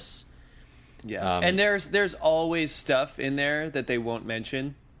TELUS. Yeah, and there's always stuff in there that they won't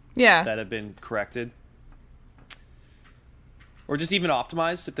mention. Yeah, that have been corrected, or just even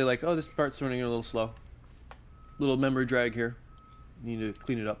optimized. If they're like, "Oh, this part's running a little slow, little memory drag here, need to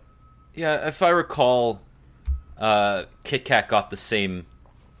clean it up." Yeah, if I recall, KitKat got the same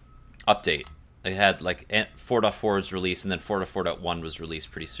update. They had like 4.4 was released, and then 4.4.1 was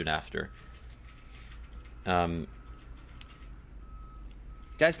released pretty soon after.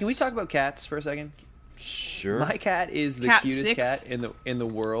 Guys, can we talk about cats for a second? Sure. My cat is the cutest cat in the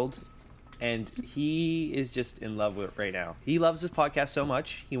world, and he is just in love with it right now. He loves this podcast so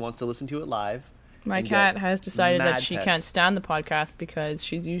much, he wants to listen to it live. My cat has decided that she can't stand the podcast because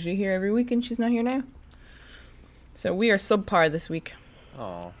she's usually here every week, and she's not here now. So we are subpar this week.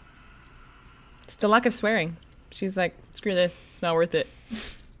 Oh. It's the lack of swearing. She's like, screw this, it's not worth it.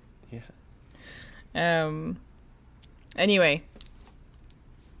 Yeah. Anyway.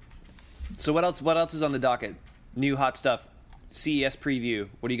 So what else is on the docket? New hot stuff. CES preview.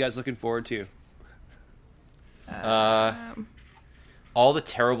 What are you guys looking forward to? All the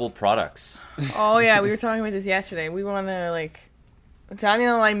terrible products. Oh yeah, we were talking about this yesterday. We want to like,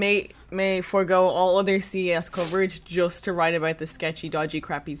 Daniel and I may forego all other CES coverage just to write about the sketchy, dodgy,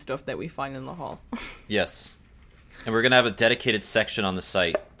 crappy stuff that we find in the hall. Yes, and we're gonna have a dedicated section on the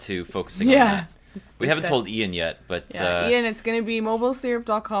site to focusing on that. We haven't told Ian yet, but Ian, it's gonna be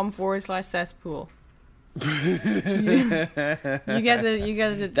mobilesyrup.com/cesspool. You get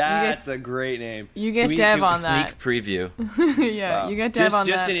the. That's a great name. You get Dev on that sneak preview. Yeah, wow. You get Dev on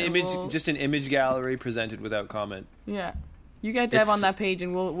just that. Just an image gallery presented without comment. Yeah, you get Dev on that page,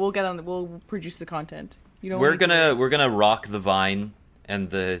 and we'll get on. We'll produce the content. We're gonna rock the Vine and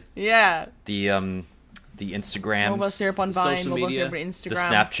the Instagrams, Mobile Syrup on Vine, social Mobile media, Syrup on Instagram, the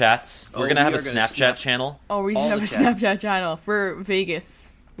Snapchats. We're gonna have a Snapchat channel. Oh, we have a Snapchat channel for Vegas.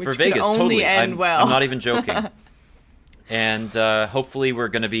 Which for Vegas, only totally. End well. I'm not even joking. And hopefully we're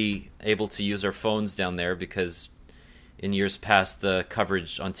going to be able to use our phones down there because in years past the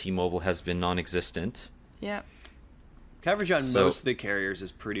coverage on T-Mobile has been non-existent. Yeah. Coverage on most of the carriers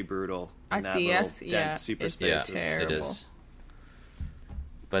is pretty brutal. At CES, super it's space. terrible. It is.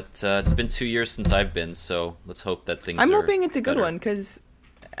 But it's been 2 years since I've been, so let's hope that things I'm are hoping it's a good better. one because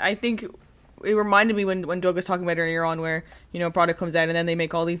I think it reminded me when Doug was talking about earlier on where, you know, a product comes out and then they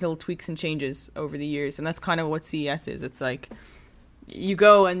make all these little tweaks and changes over the years. And that's kind of what CES is. It's like you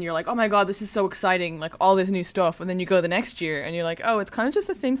go and you're like, oh my God, this is so exciting. Like all this new stuff. And then you go the next year and you're like, oh, it's kind of just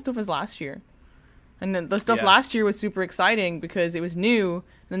the same stuff as last year. And then the stuff last year was super exciting because it was new. And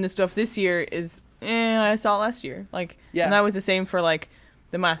then the stuff this year is, I saw it last year. Like, and that was the same for like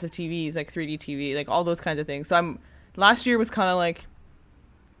the massive TVs, like 3D TV, like all those kinds of things. So last year was kind of like,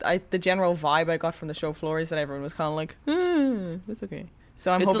 the general vibe I got from the show floor is that everyone was kind of like, that's okay.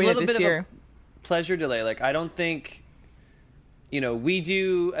 So I'm hoping that this year, of a pleasure delay. Like I don't think, we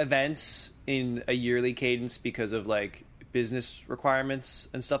do events in a yearly cadence because of like business requirements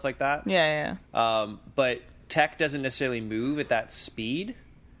and stuff like that. Yeah. But tech doesn't necessarily move at that speed.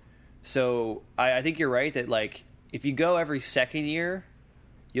 So I think you're right that like if you go every second year,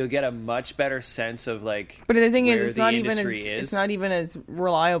 you'll get a much better sense of like. But the thing where is, it's not industry even as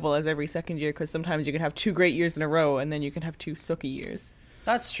reliable as every second year, because sometimes you can have 2 great years in a row, and then you can have 2 sucky years.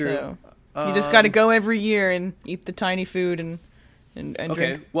 That's true. So you just got to go every year and eat the tiny food and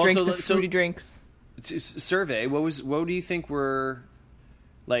drink the fruity drinks. Survey. What do you think were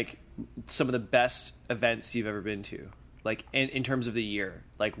like some of the best events you've ever been to? Like in terms of the year,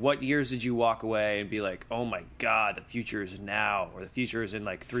 like what years did you walk away and be like, oh my god, the future is now, or the future is in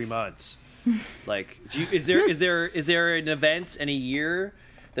like 3 months? Like, is there an event, any year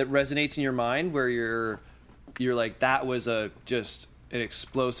that resonates in your mind where you're like, that was just an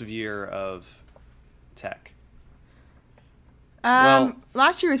explosive year of tech?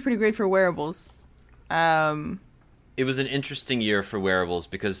 Last year was pretty great for wearables. It was an interesting year for wearables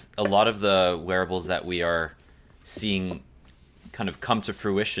because a lot of the wearables that we are seeing kind of come to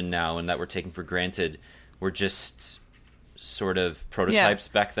fruition now and that we're taking for granted were just sort of prototypes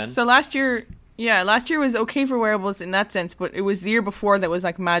back then. So last year was okay for wearables in that sense, but it was the year before that was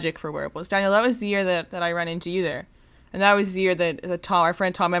like magic for wearables. Daniel, that was the year that I ran into you there. And that was the year that our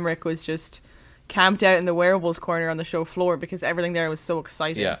friend Tom Emmerich was just camped out in the wearables corner on the show floor because everything there was so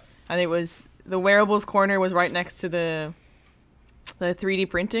exciting. Yeah. And it was, the wearables corner was right next to the 3D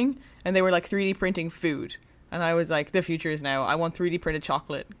printing, and they were like 3D printing food. And I was like, the future is now. I want 3D printed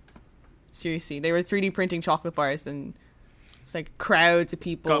chocolate. Seriously. They were 3D printing chocolate bars, and it's like crowds of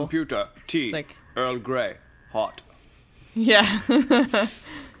people. Computer, tea, like, Earl Grey, hot. Yeah.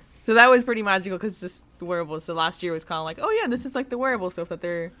 So that was pretty magical because the wearables. So last year was kind of like, oh yeah, this is like the wearable stuff that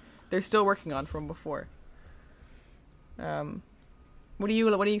they're still working on from before. What are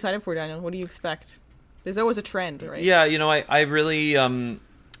you excited for, Daniel? What do you expect? There's always a trend, right? Yeah, I really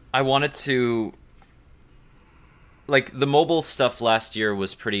I wanted to. Like, the mobile stuff last year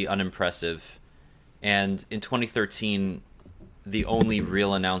was pretty unimpressive. And in 2013, the only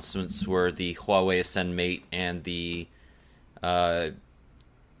real announcements were the Huawei Ascend Mate and the Sony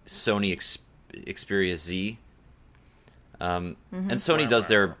Xperia Z. And Sony does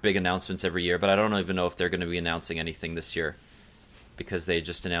their big announcements every year, but I don't even know if they're going to be announcing anything this year because they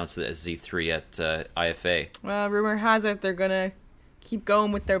just announced it as Z3 at IFA. Well, rumor has it they're going to keep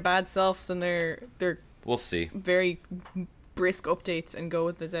going with their bad selves and their we'll see. Very brisk updates and go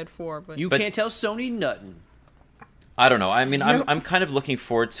with the Z4. But you can't tell Sony nothing. I don't know. I mean, I'm kind of looking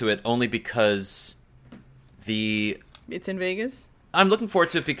forward to it only because it's in Vegas? I'm looking forward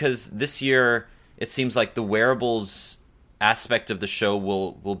to it because this year it seems like the wearables aspect of the show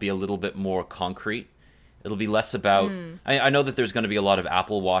will be a little bit more concrete. It'll be less about... I know that there's going to be a lot of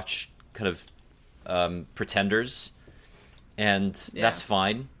Apple Watch kind of pretenders, and that's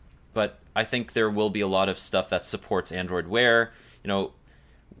fine. But I think there will be a lot of stuff that supports Android Wear.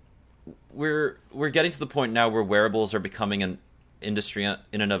 We're getting to the point now where wearables are becoming an industry in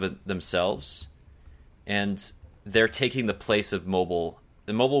and of themselves, and they're taking the place of mobile.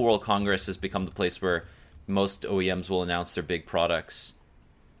 The Mobile World Congress has become the place where most OEMs will announce their big products,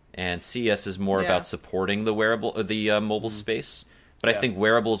 and CES is more about supporting the mobile space. But I think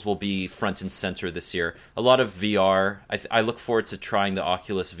wearables will be front and center this year. A lot of VR. I look forward to trying the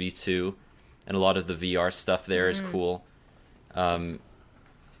Oculus V2, and a lot of the VR stuff there is cool.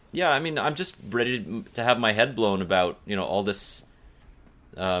 Yeah, I mean, I'm just ready to have my head blown about all this.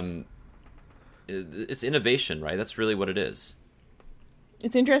 It's innovation, right? That's really what it is.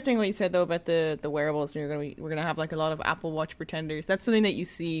 It's interesting what you said though about the wearables. And we're gonna have like a lot of Apple Watch pretenders. That's something that you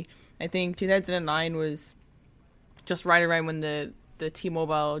see. I think 2009 was just right around when the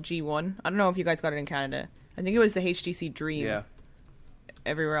T-Mobile G1. I don't know if you guys got it in Canada. I think it was the HTC Dream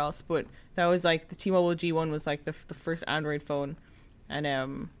everywhere else, but that was like the T-Mobile G1 was like the first Android phone,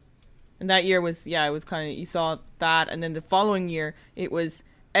 and that year was it was kind of, you saw that, and then the following year it was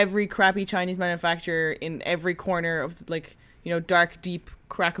every crappy Chinese manufacturer in every corner of like dark deep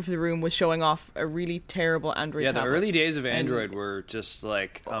crack of the room was showing off a really terrible Android tablet. The early days of Android were just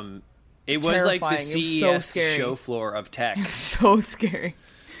like it was terrifying. like the CES show floor of tech. So scary.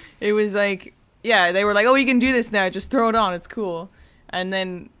 It was like, they were like, oh, you can do this now, just throw it on, it's cool. And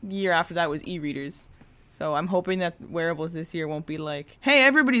then the year after that was e-readers. So I'm hoping that wearables this year won't be like, hey,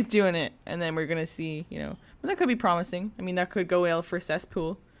 everybody's doing it, and then we're gonna see, but that could be promising. I mean, that could go well for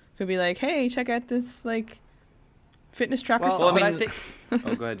cesspool. Could be like, hey, check out this like fitness tracker. Well, I think.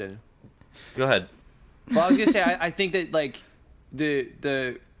 Oh, go ahead, Daniel. Go ahead. Well, I was gonna say, I think that like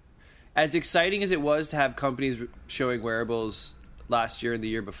the as exciting as it was to have companies showing wearables last year and the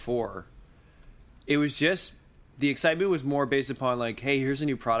year before, it was just the excitement was more based upon like, hey, here's a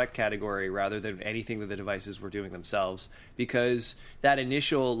new product category rather than anything that the devices were doing themselves. Because that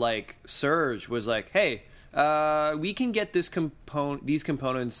initial like surge was like, hey, we can get these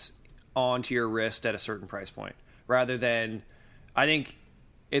components onto your wrist at a certain price point. Rather than, I think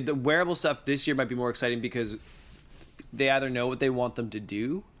the wearable stuff this year might be more exciting because they either know what they want them to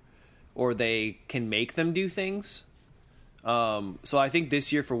do, or they can make them do things. So I think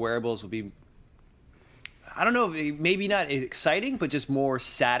this year for wearables will be, I don't know, maybe not exciting, but just more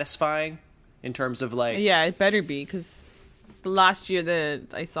satisfying in terms of like... Yeah, it better be, because the last year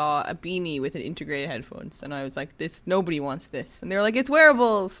I saw a beanie with an integrated headphones, and I was like, nobody wants this. And they were like, it's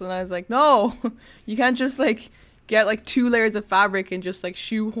wearables. And I was like, no, you can't just like get like 2 layers of fabric and just like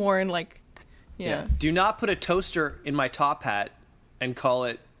shoehorn like... Yeah. Do not put a toaster in my top hat and call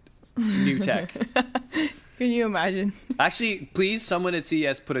it new tech. Can you imagine? Actually, please, someone at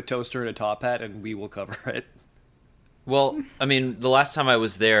CES put a toaster in a top hat and we will cover it. Well, I mean, the last time I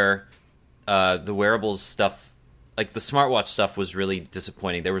was there, the wearables stuff, like the smartwatch stuff, was really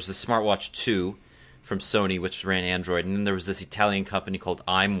disappointing. There was the Smartwatch 2 from Sony, which ran Android, and then there was this Italian company called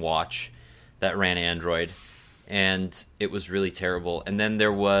ImWatch that ran Android, and it was really terrible. And then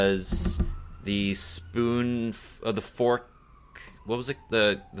there was the the fork. What was it?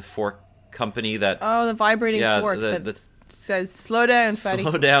 The fork company that... Oh, the vibrating fork that says "Slow down, fatty."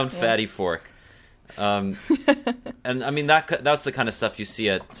 Slow down, fatty fork. And I mean that's the kind of stuff you see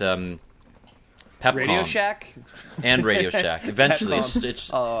at Pepcom. Radio Shack and Radio Shack. Eventually, it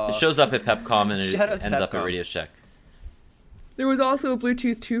shows up at Pepcom and it ends up at Radio Shack. There was also a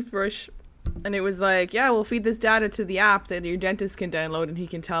Bluetooth toothbrush. And it was like, yeah, we'll feed this data to the app that your dentist can download, and he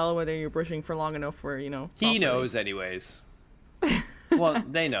can tell whether you're brushing for long enough for, properly. He knows anyways. Well,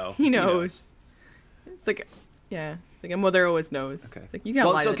 they know. He knows. It's like, yeah, it's like a mother always knows. Okay. It's like, you can't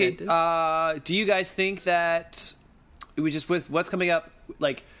lie to the dentist. Do you guys think that it was just with what's coming up,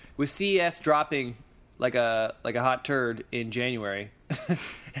 like with CES dropping like a hot turd in January,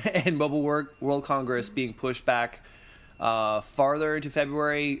 and Mobile World Congress being pushed back farther into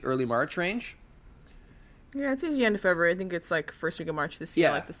February, early March range? Yeah, it's usually the end of February. I think it's like first week of March this year,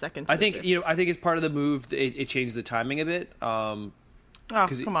 like the second. I think I think it's part of the move. It changed the timing a bit. Oh,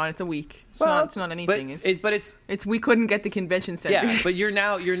 come on! It's a week. It's not anything. It's we couldn't get the convention center. Yeah, but you're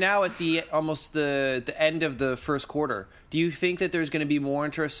now at the almost the end of the first quarter. Do you think that there's going to be more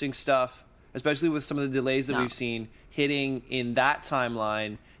interesting stuff, especially with some of the delays that we've seen hitting in that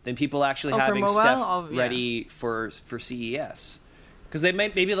timeline, than people actually having stuff ready for CES? Because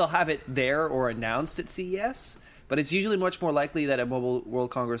maybe they'll have it there or announced at CES, but it's usually much more likely that at Mobile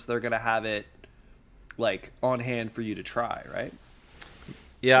World Congress they're going to have it like on hand for you to try, right?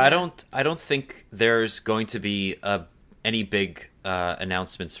 Yeah, I don't think there's going to be any big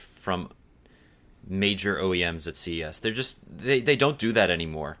announcements from major OEMs at CES. They're just they don't do that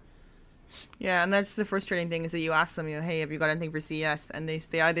anymore. Yeah, and that's the frustrating thing is that you ask them, hey, have you got anything for CES? And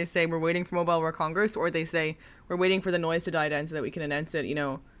they either say we're waiting for Mobile World Congress, or they say we're waiting for the noise to die down so that we can announce it,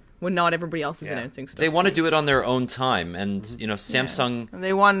 when not everybody else is announcing stuff. They want to do it on their own time, and Samsung. Yeah. And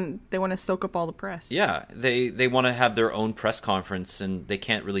they want to soak up all the press. Yeah, they want to have their own press conference, and they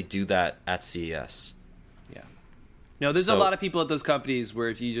can't really do that at CES. Yeah. No, there's a lot of people at those companies where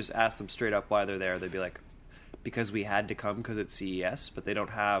if you just ask them straight up why they're there, they'd be like, because we had to come because it's CES, but they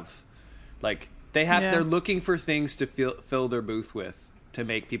don't have. Like they're looking for things to fill their booth with to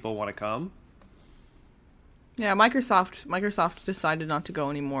make people want to come. Yeah, Microsoft decided not to go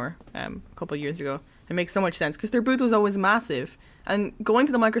anymore a couple of years ago. It makes so much sense because their booth was always massive, and going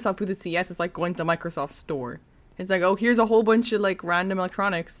to the Microsoft booth at CES is like going to the Microsoft store. It's like, oh, here's a whole bunch of like random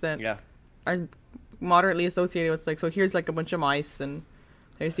electronics that are moderately associated with so here's like a bunch of mice, and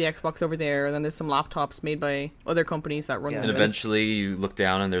there's the Xbox over there, and then there's some laptops made by other companies that run. And eventually, you look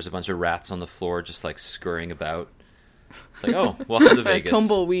down, and there's a bunch of rats on the floor, just like scurrying about. It's like, oh, welcome to Vegas.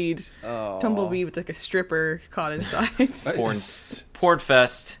 Tumbleweed with like a stripper caught inside. Porn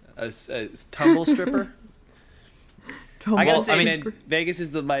fest. A tumble stripper. I gotta say, man, Vegas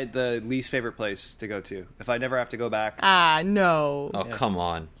is the least favorite place to go to. If I never have to go back. No. Oh, come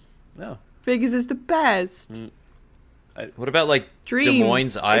on. No. Vegas is the best. What about like Dreams. Des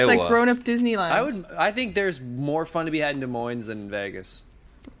Moines, Iowa? It's like grown-up Disneyland. I think there's more fun to be had in Des Moines than in Vegas.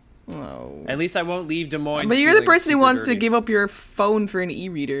 Oh. At least I won't leave Des Moines. But you're the person who wants to give up your phone for an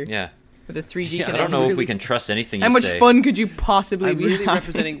e-reader. Yeah. With a 3G connection. I don't know if we can trust anything you say. How much fun could you possibly be really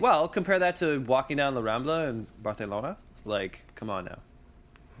representing? Well, compare that to walking down La Rambla in Barcelona. Like, come on now.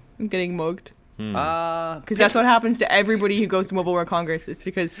 I'm getting mugged. Because that's what happens to everybody who goes to Mobile World Congress. It's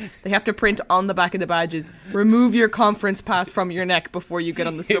because they have to print on the back of the badges, remove your conference pass from your neck before you get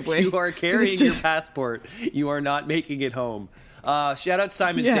on the subway. If you are carrying your passport, you are not making it home. Shout out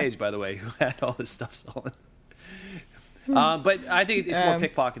Simon Sage, by the way, who had all this stuff stolen. But I think it's more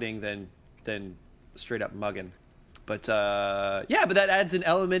pickpocketing than straight up mugging. But but that adds an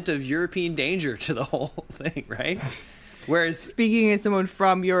element of European danger to the whole thing, right? Whereas speaking as someone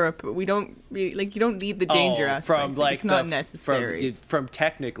from Europe, you don't need the danger aspect. From it's not necessary from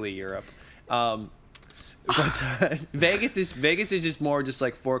technically Europe. But Vegas is just more just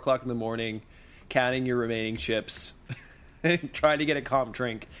like 4:00 in the morning, counting your remaining chips, trying to get a comp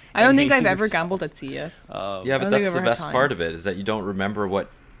drink. I don't think I've ever gambled at CES. Yeah, but that's the best part of it, is that you don't remember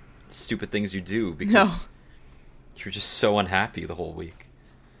what stupid things you do because you're just so unhappy the whole week.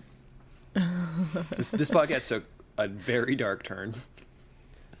 This podcast took a very dark turn.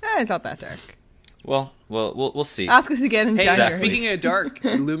 It's not that dark. Well, we'll see. Ask us again in January. Exactly. Speaking of dark,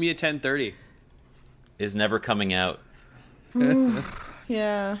 Lumia 1030 is never coming out.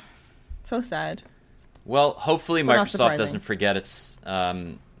 Yeah, so sad. Well, hopefully Microsoft doesn't forget its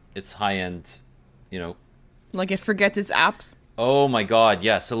high end, like it forgets its apps. Oh my God,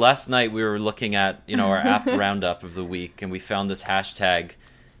 yeah. So last night we were looking at our app roundup of the week, and we found this hashtag.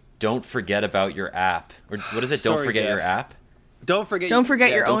 Don't forget about your app, or what is it? Sorry, don't forget Jeff. your app. Don't forget your own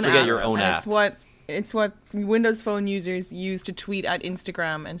app. Don't forget your own app. It's what Windows Phone users use to tweet at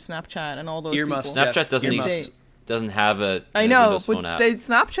Instagram and Snapchat and all those Earmuffs, people. Snapchat doesn't have a I know, Windows Phone but app. the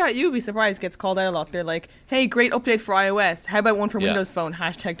Snapchat, you'd be surprised, gets called out a lot. They're like, "Hey, great update for iOS. How about one for Windows Phone?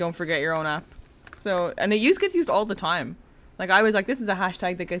 Hashtag don't forget your own app." So, and it gets used all the time. Like I was like, this is a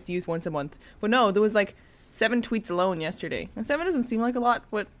hashtag that gets used once a month, but no, there was like 7 tweets alone yesterday, and 7 doesn't seem like a lot,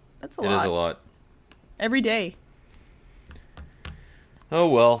 but that's a lot. It is a lot. Every day. Oh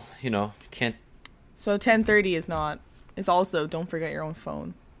well, can't. So 1030 is not. It's also don't forget your own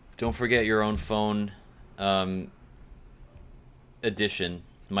phone. Don't forget your own phone. Edition,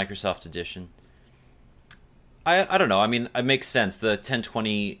 Microsoft Edition. I don't know. I mean, it makes sense. The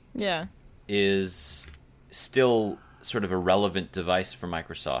 1020 is still sort of a relevant device for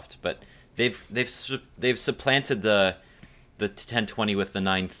Microsoft, but they've supplanted the 1020 with the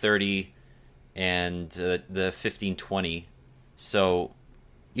 930 and the 1520. So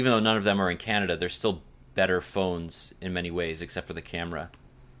even though none of them are in Canada, they're still better phones in many ways, except for the camera.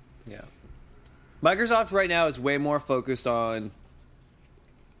 Yeah. Microsoft right now is way more focused on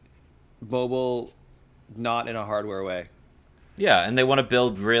mobile, not in a hardware way. Yeah, and they want to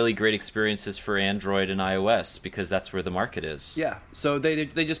build really great experiences for Android and iOS because that's where the market is. Yeah. So they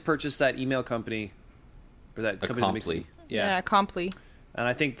just purchased that email company, or that company that makes Acompli. Acompli. And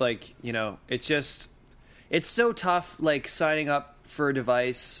I think it's so tough signing up for a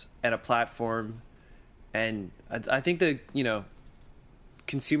device and a platform, and I think that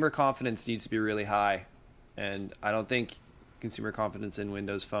consumer confidence needs to be really high, and I don't think consumer confidence in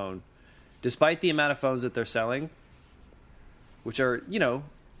Windows Phone, despite the amount of phones that they're selling, which are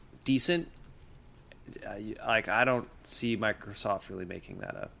decent, I don't see Microsoft really making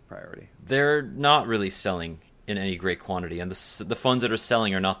that a priority. They're not really selling in any great quantity, and the phones that are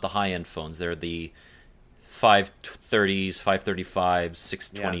selling are not the high-end phones. They're the 530s, 535s,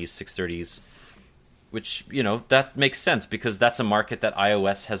 620s, 630s, which, that makes sense because that's a market that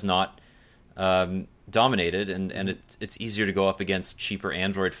iOS has not dominated, and it's easier to go up against cheaper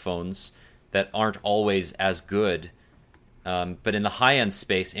Android phones that aren't always as good. But in the high-end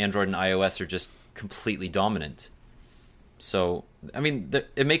space, Android and iOS are just completely dominant. So, I mean,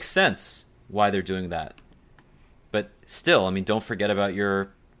 it makes sense why they're doing that. But still, I mean, don't forget about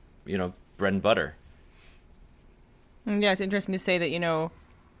your, bread and butter. Yeah, it's interesting to say that,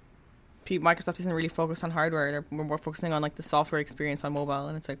 Microsoft isn't really focused on hardware. They're more focusing on, the software experience on mobile.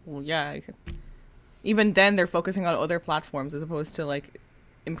 And it's like, well, yeah. Even then, they're focusing on other platforms as opposed to,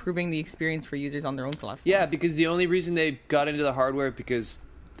 improving the experience for users on their own platform. Yeah, because the only reason they got into the hardware because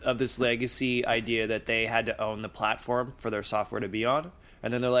of this legacy idea that they had to own the platform for their software to be on.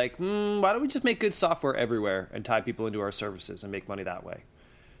 And then they're like, why don't we just make good software everywhere and tie people into our services and make money that way?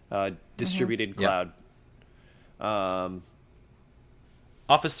 Distributed cloud.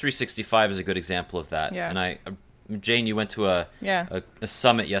 Office 365 is a good example of that. Yeah. And Jane, you went to a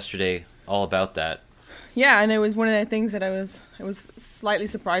summit yesterday all about that. Yeah, and it was one of the things that it was slightly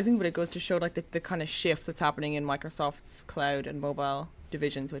surprising, but it goes to show the kind of shift that's happening in Microsoft's cloud and mobile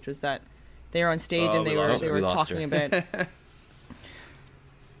divisions, which was that they were on stage and they were talking about.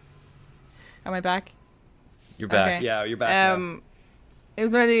 Am I back? You're back. Okay. Yeah, you're back. Now. It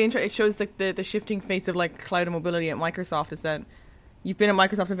was really interesting. It shows the shifting face of cloud and mobility at Microsoft is that you've been at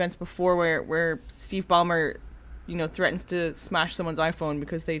Microsoft events before where Steve Ballmer, threatens to smash someone's iPhone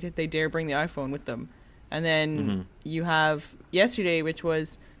because they dare bring the iPhone with them. And then you have yesterday, which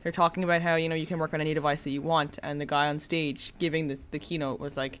was they're talking about how, you can work on any device that you want. And the guy on stage giving the keynote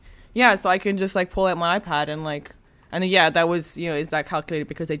was like, yeah, so I can just like pull out my iPad and like, and then, yeah, that was, is that calculated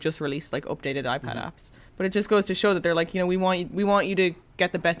because they just released like updated iPad apps. But it just goes to show that they're like, we want you to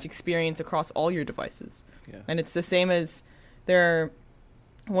get the best experience across all your devices. Yeah. And it's the same as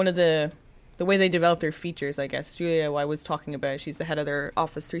one of the way they develop their features, I guess. Julia, who I was talking about, she's the head of their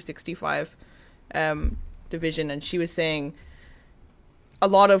Office 365 division, and she was saying a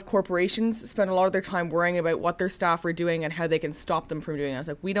lot of corporations spend a lot of their time worrying about what their staff are doing and how they can stop them from doing it. I was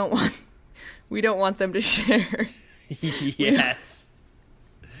like, we don't want them to share. Yes.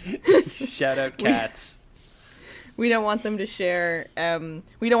 Shout out cats. We don't want them to share.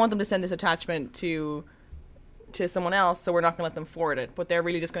 We don't want them to send this attachment to someone else, so we're not going to let them forward it. But they're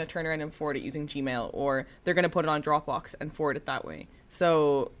really just going to turn around and forward it using Gmail, or they're going to put it on Dropbox and forward it that way.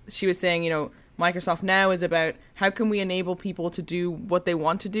 So she was saying, Microsoft Now is about how can we enable people to do what they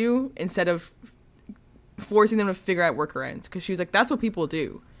want to do instead of forcing them to figure out workarounds. Because she was like, that's what people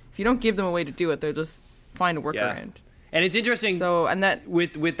do. If you don't give them a way to do it, they'll just find a workaround. Yeah. And it's interesting. So, and that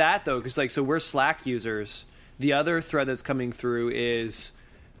with that though, because so we're Slack users. The other thread that's coming through is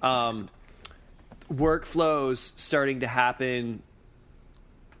workflows starting to happen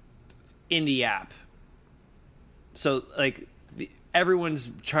in the app. So like everyone's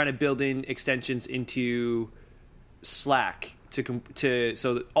trying to build in extensions into Slack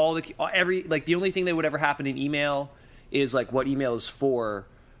so all the only thing that would ever happen in email is like what email is for,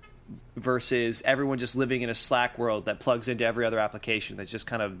 versus everyone just living in a Slack world that plugs into every other application that's just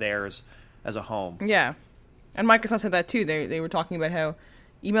kind of theirs as a home. Yeah. And Microsoft said that too. They were talking about how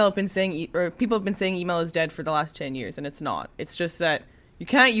people have been saying email is dead for the last 10 years, and it's not. It's just that you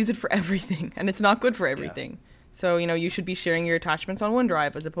can't use it for everything, and it's not good for everything. Yeah. So, you should be sharing your attachments on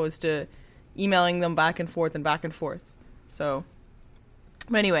OneDrive as opposed to emailing them back and forth and back and forth. So,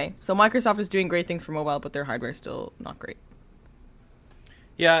 but anyway, so Microsoft is doing great things for mobile, but their hardware is still not great.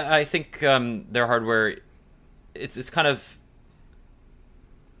 Yeah, I think their hardware, it's kind of,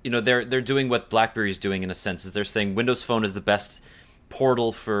 they're doing what BlackBerry's doing in a sense, is they're saying Windows Phone is the best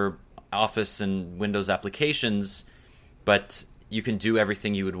portal for Office and Windows applications, but you can do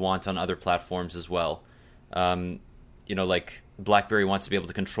everything you would want on other platforms as well. Like BlackBerry wants to be able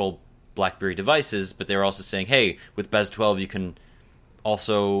to control BlackBerry devices, but they're also saying, hey, with BES 12 you can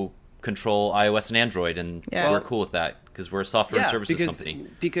also control iOS and Android, and we're cool with that because we're a software and services company.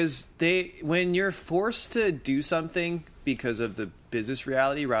 Because when you're forced to do something because of the business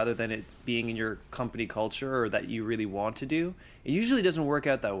reality rather than it being in your company culture or that you really want to do, it usually doesn't work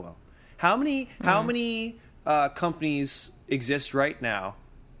out that well. How many companies exist right now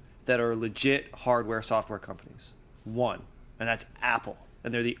that are legit hardware software companies? One, and that's Apple,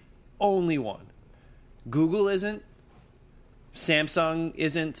 and they're the only one. Google isn't. Samsung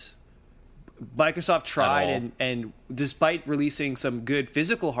isn't. Microsoft tried, and despite releasing some good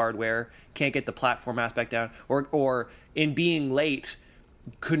physical hardware, can't get the platform aspect down, or in being late,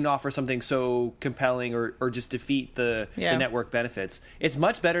 couldn't offer something so compelling or just defeat the network benefits. It's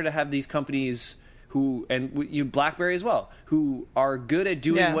much better to have these companies who, and you BlackBerry as well, who are good at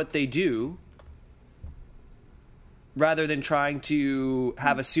doing what they do, rather than trying to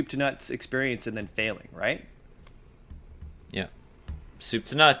have a soup to nuts experience and then failing, right? Yeah. Soup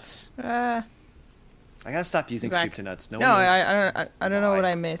to nuts. I gotta stop using soup to nuts. I don't know what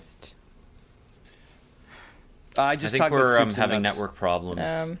I missed. I think we're having network problems.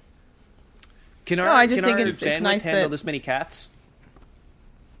 Can our bandwidth nice handle this many cats?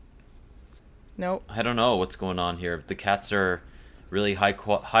 Nope. I don't know what's going on here. The cats are really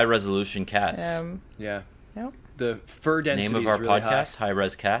high resolution cats. Yeah. Nope. The fur density name of our is really podcast, High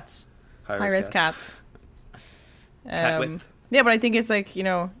Res Cats. High res cats. Cat width. Yeah, but I think it's like,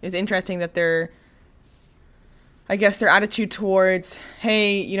 it's interesting that their attitude towards,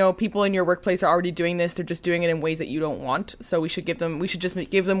 hey, people in your workplace are already doing this. They're just doing it in ways that you don't want. So we should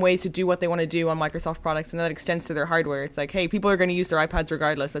just give them ways to do what they want to do on Microsoft products, and that extends to their hardware. It's like, hey, people are going to use their iPads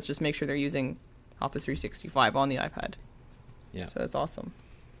regardless. Let's just make sure they're using Office 365 on the iPad. Yeah. So it's awesome.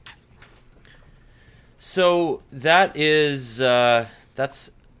 So that is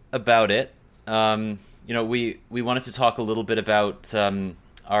that's about it. We wanted to talk a little bit about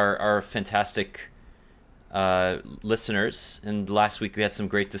our fantastic listeners. And last week we had some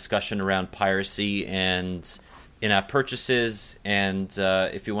great discussion around piracy and in-app purchases. And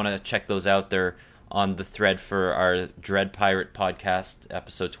if you want to check those out, they're on the thread for our Dread Pirate podcast,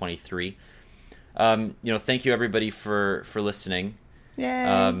 episode 23. Thank you everybody for listening.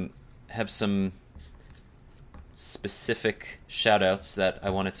 have some specific shout-outs that I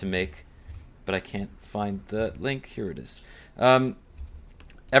wanted to make, but I can't find the link. Here it is.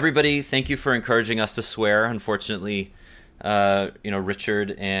 Everybody, thank you for encouraging us to swear. Unfortunately,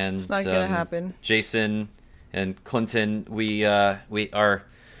 Richard and it's not gonna happen. Jason and Clinton, we are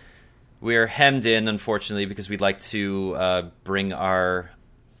hemmed in, unfortunately, because we'd like to bring our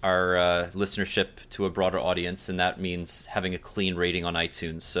listenership to a broader audience, and that means having a clean rating on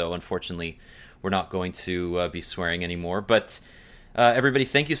iTunes. So unfortunately, we're not going to be swearing anymore. But everybody,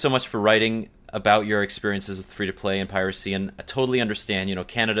 thank you so much for writing about your experiences with free-to-play and piracy. And I totally understand,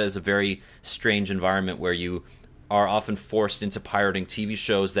 Canada is a very strange environment where you are often forced into pirating TV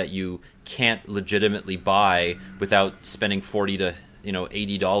shows that you can't legitimately buy without spending $40 to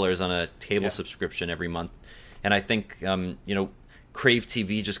 $80 on a cable subscription every month. And I think Crave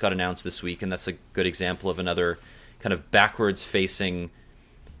TV just got announced this week, and that's a good example of another kind of backwards-facing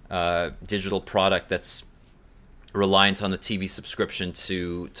digital product that's reliant on the TV subscription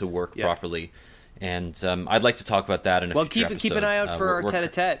to work properly. And I'd like to talk about that in a future episode. Keep an eye out for our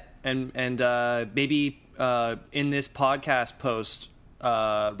tete-a-tete, and maybe in this podcast post,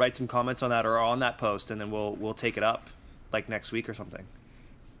 write some comments on that or on that post, and then we'll take it up like next week or something.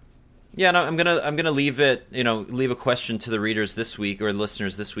 Yeah, no, I'm gonna leave a question to the readers this week or the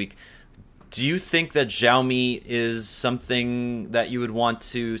listeners this week. Do you think that Xiaomi is something that you would want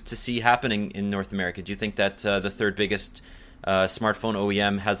to see happening in North America? Do you think that the third biggest smartphone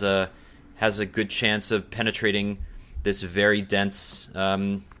OEM has a good chance of penetrating this very dense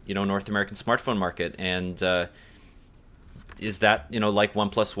North American smartphone market? And is that like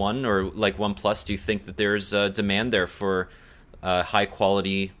OnePlus One or like OnePlus? Do you think that there's a demand there for high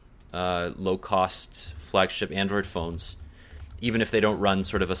quality, low cost flagship Android phones, even if they don't run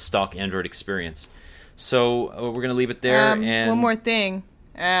sort of a stock Android experience? So we're going to leave it there. And one more thing.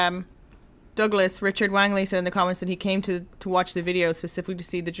 Douglas, Richard Wangley said in the comments that he came to watch the video specifically to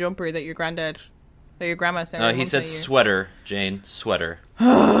see the jumper that your grandma sent. He said sweater, Jane, sweater.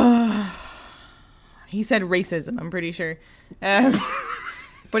 He said racism, I'm pretty sure.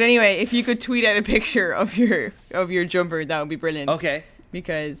 But anyway, if you could tweet out a picture of your jumper, that would be brilliant. Okay.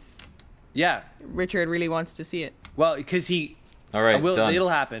 Because Richard really wants to see it. Well, because he... All right, done. It'll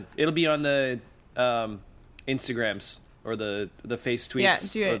happen. It'll be on the Instagrams or the face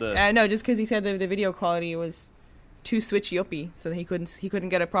tweets. Yeah, do it. No, just because he said the video quality was too switchy uppy, so he couldn't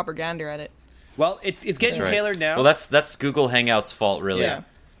get a propaganda gander at it. Well, it's getting tailored now. Well, that's Google Hangouts' fault, really. Yeah.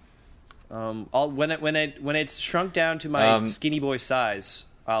 When it's shrunk down to my skinny boy size,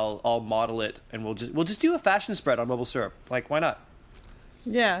 I'll model it, and we'll just do a fashion spread on Mobile Syrup. Like, why not?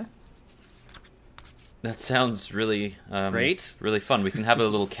 Yeah. That sounds really great. Really fun. We can have a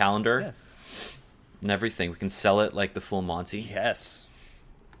little calendar and everything. We can sell it like the full Monty. Yes.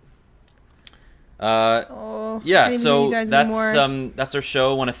 So that's our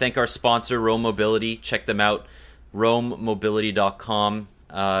show. I want to thank our sponsor, Roam Mobility. Check them out, roammobility.com.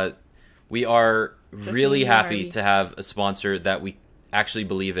 We are really happy to have a sponsor that we actually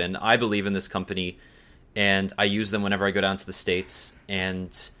believe in. I believe in this company, and I use them whenever I go down to the States.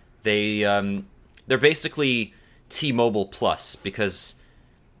 And they're basically T-Mobile Plus, because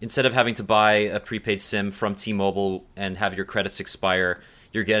instead of having to buy a prepaid SIM from T-Mobile and have your credits expire,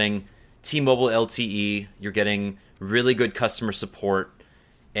 you're getting T-Mobile LTE, you're getting really good customer support,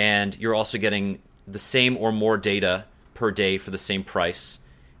 and you're also getting the same or more data per day for the same price.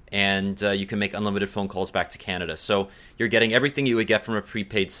 And you can make unlimited phone calls back to Canada. So you're getting everything you would get from a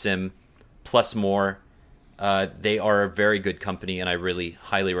prepaid SIM, plus more. They are a very good company, and I really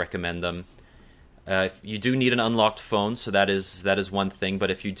highly recommend them. You do need an unlocked phone, so that is one thing. But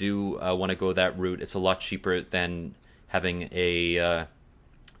if you do want to go that route, it's a lot cheaper than having a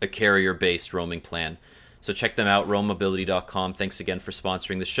carrier-based roaming plan. So check them out, roammobility.com. Thanks again for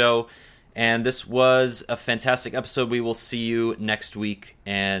sponsoring the show. And this was a fantastic episode. We will see you next week,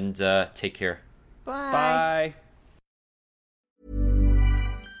 and take care. Bye.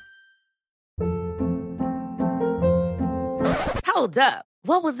 Hold up.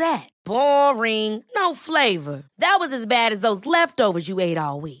 What was that? Boring. No flavor. That was as bad as those leftovers you ate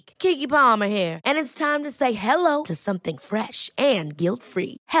all week. Keke Palmer here, and it's time to say hello to something fresh and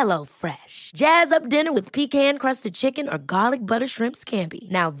guilt-free. HelloFresh. Jazz up dinner with pecan-crusted chicken or garlic butter shrimp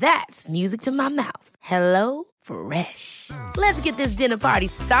scampi. Now that's music to my mouth. HelloFresh. Let's get this dinner party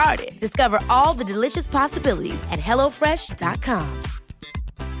started. Discover all the delicious possibilities at HelloFresh.com.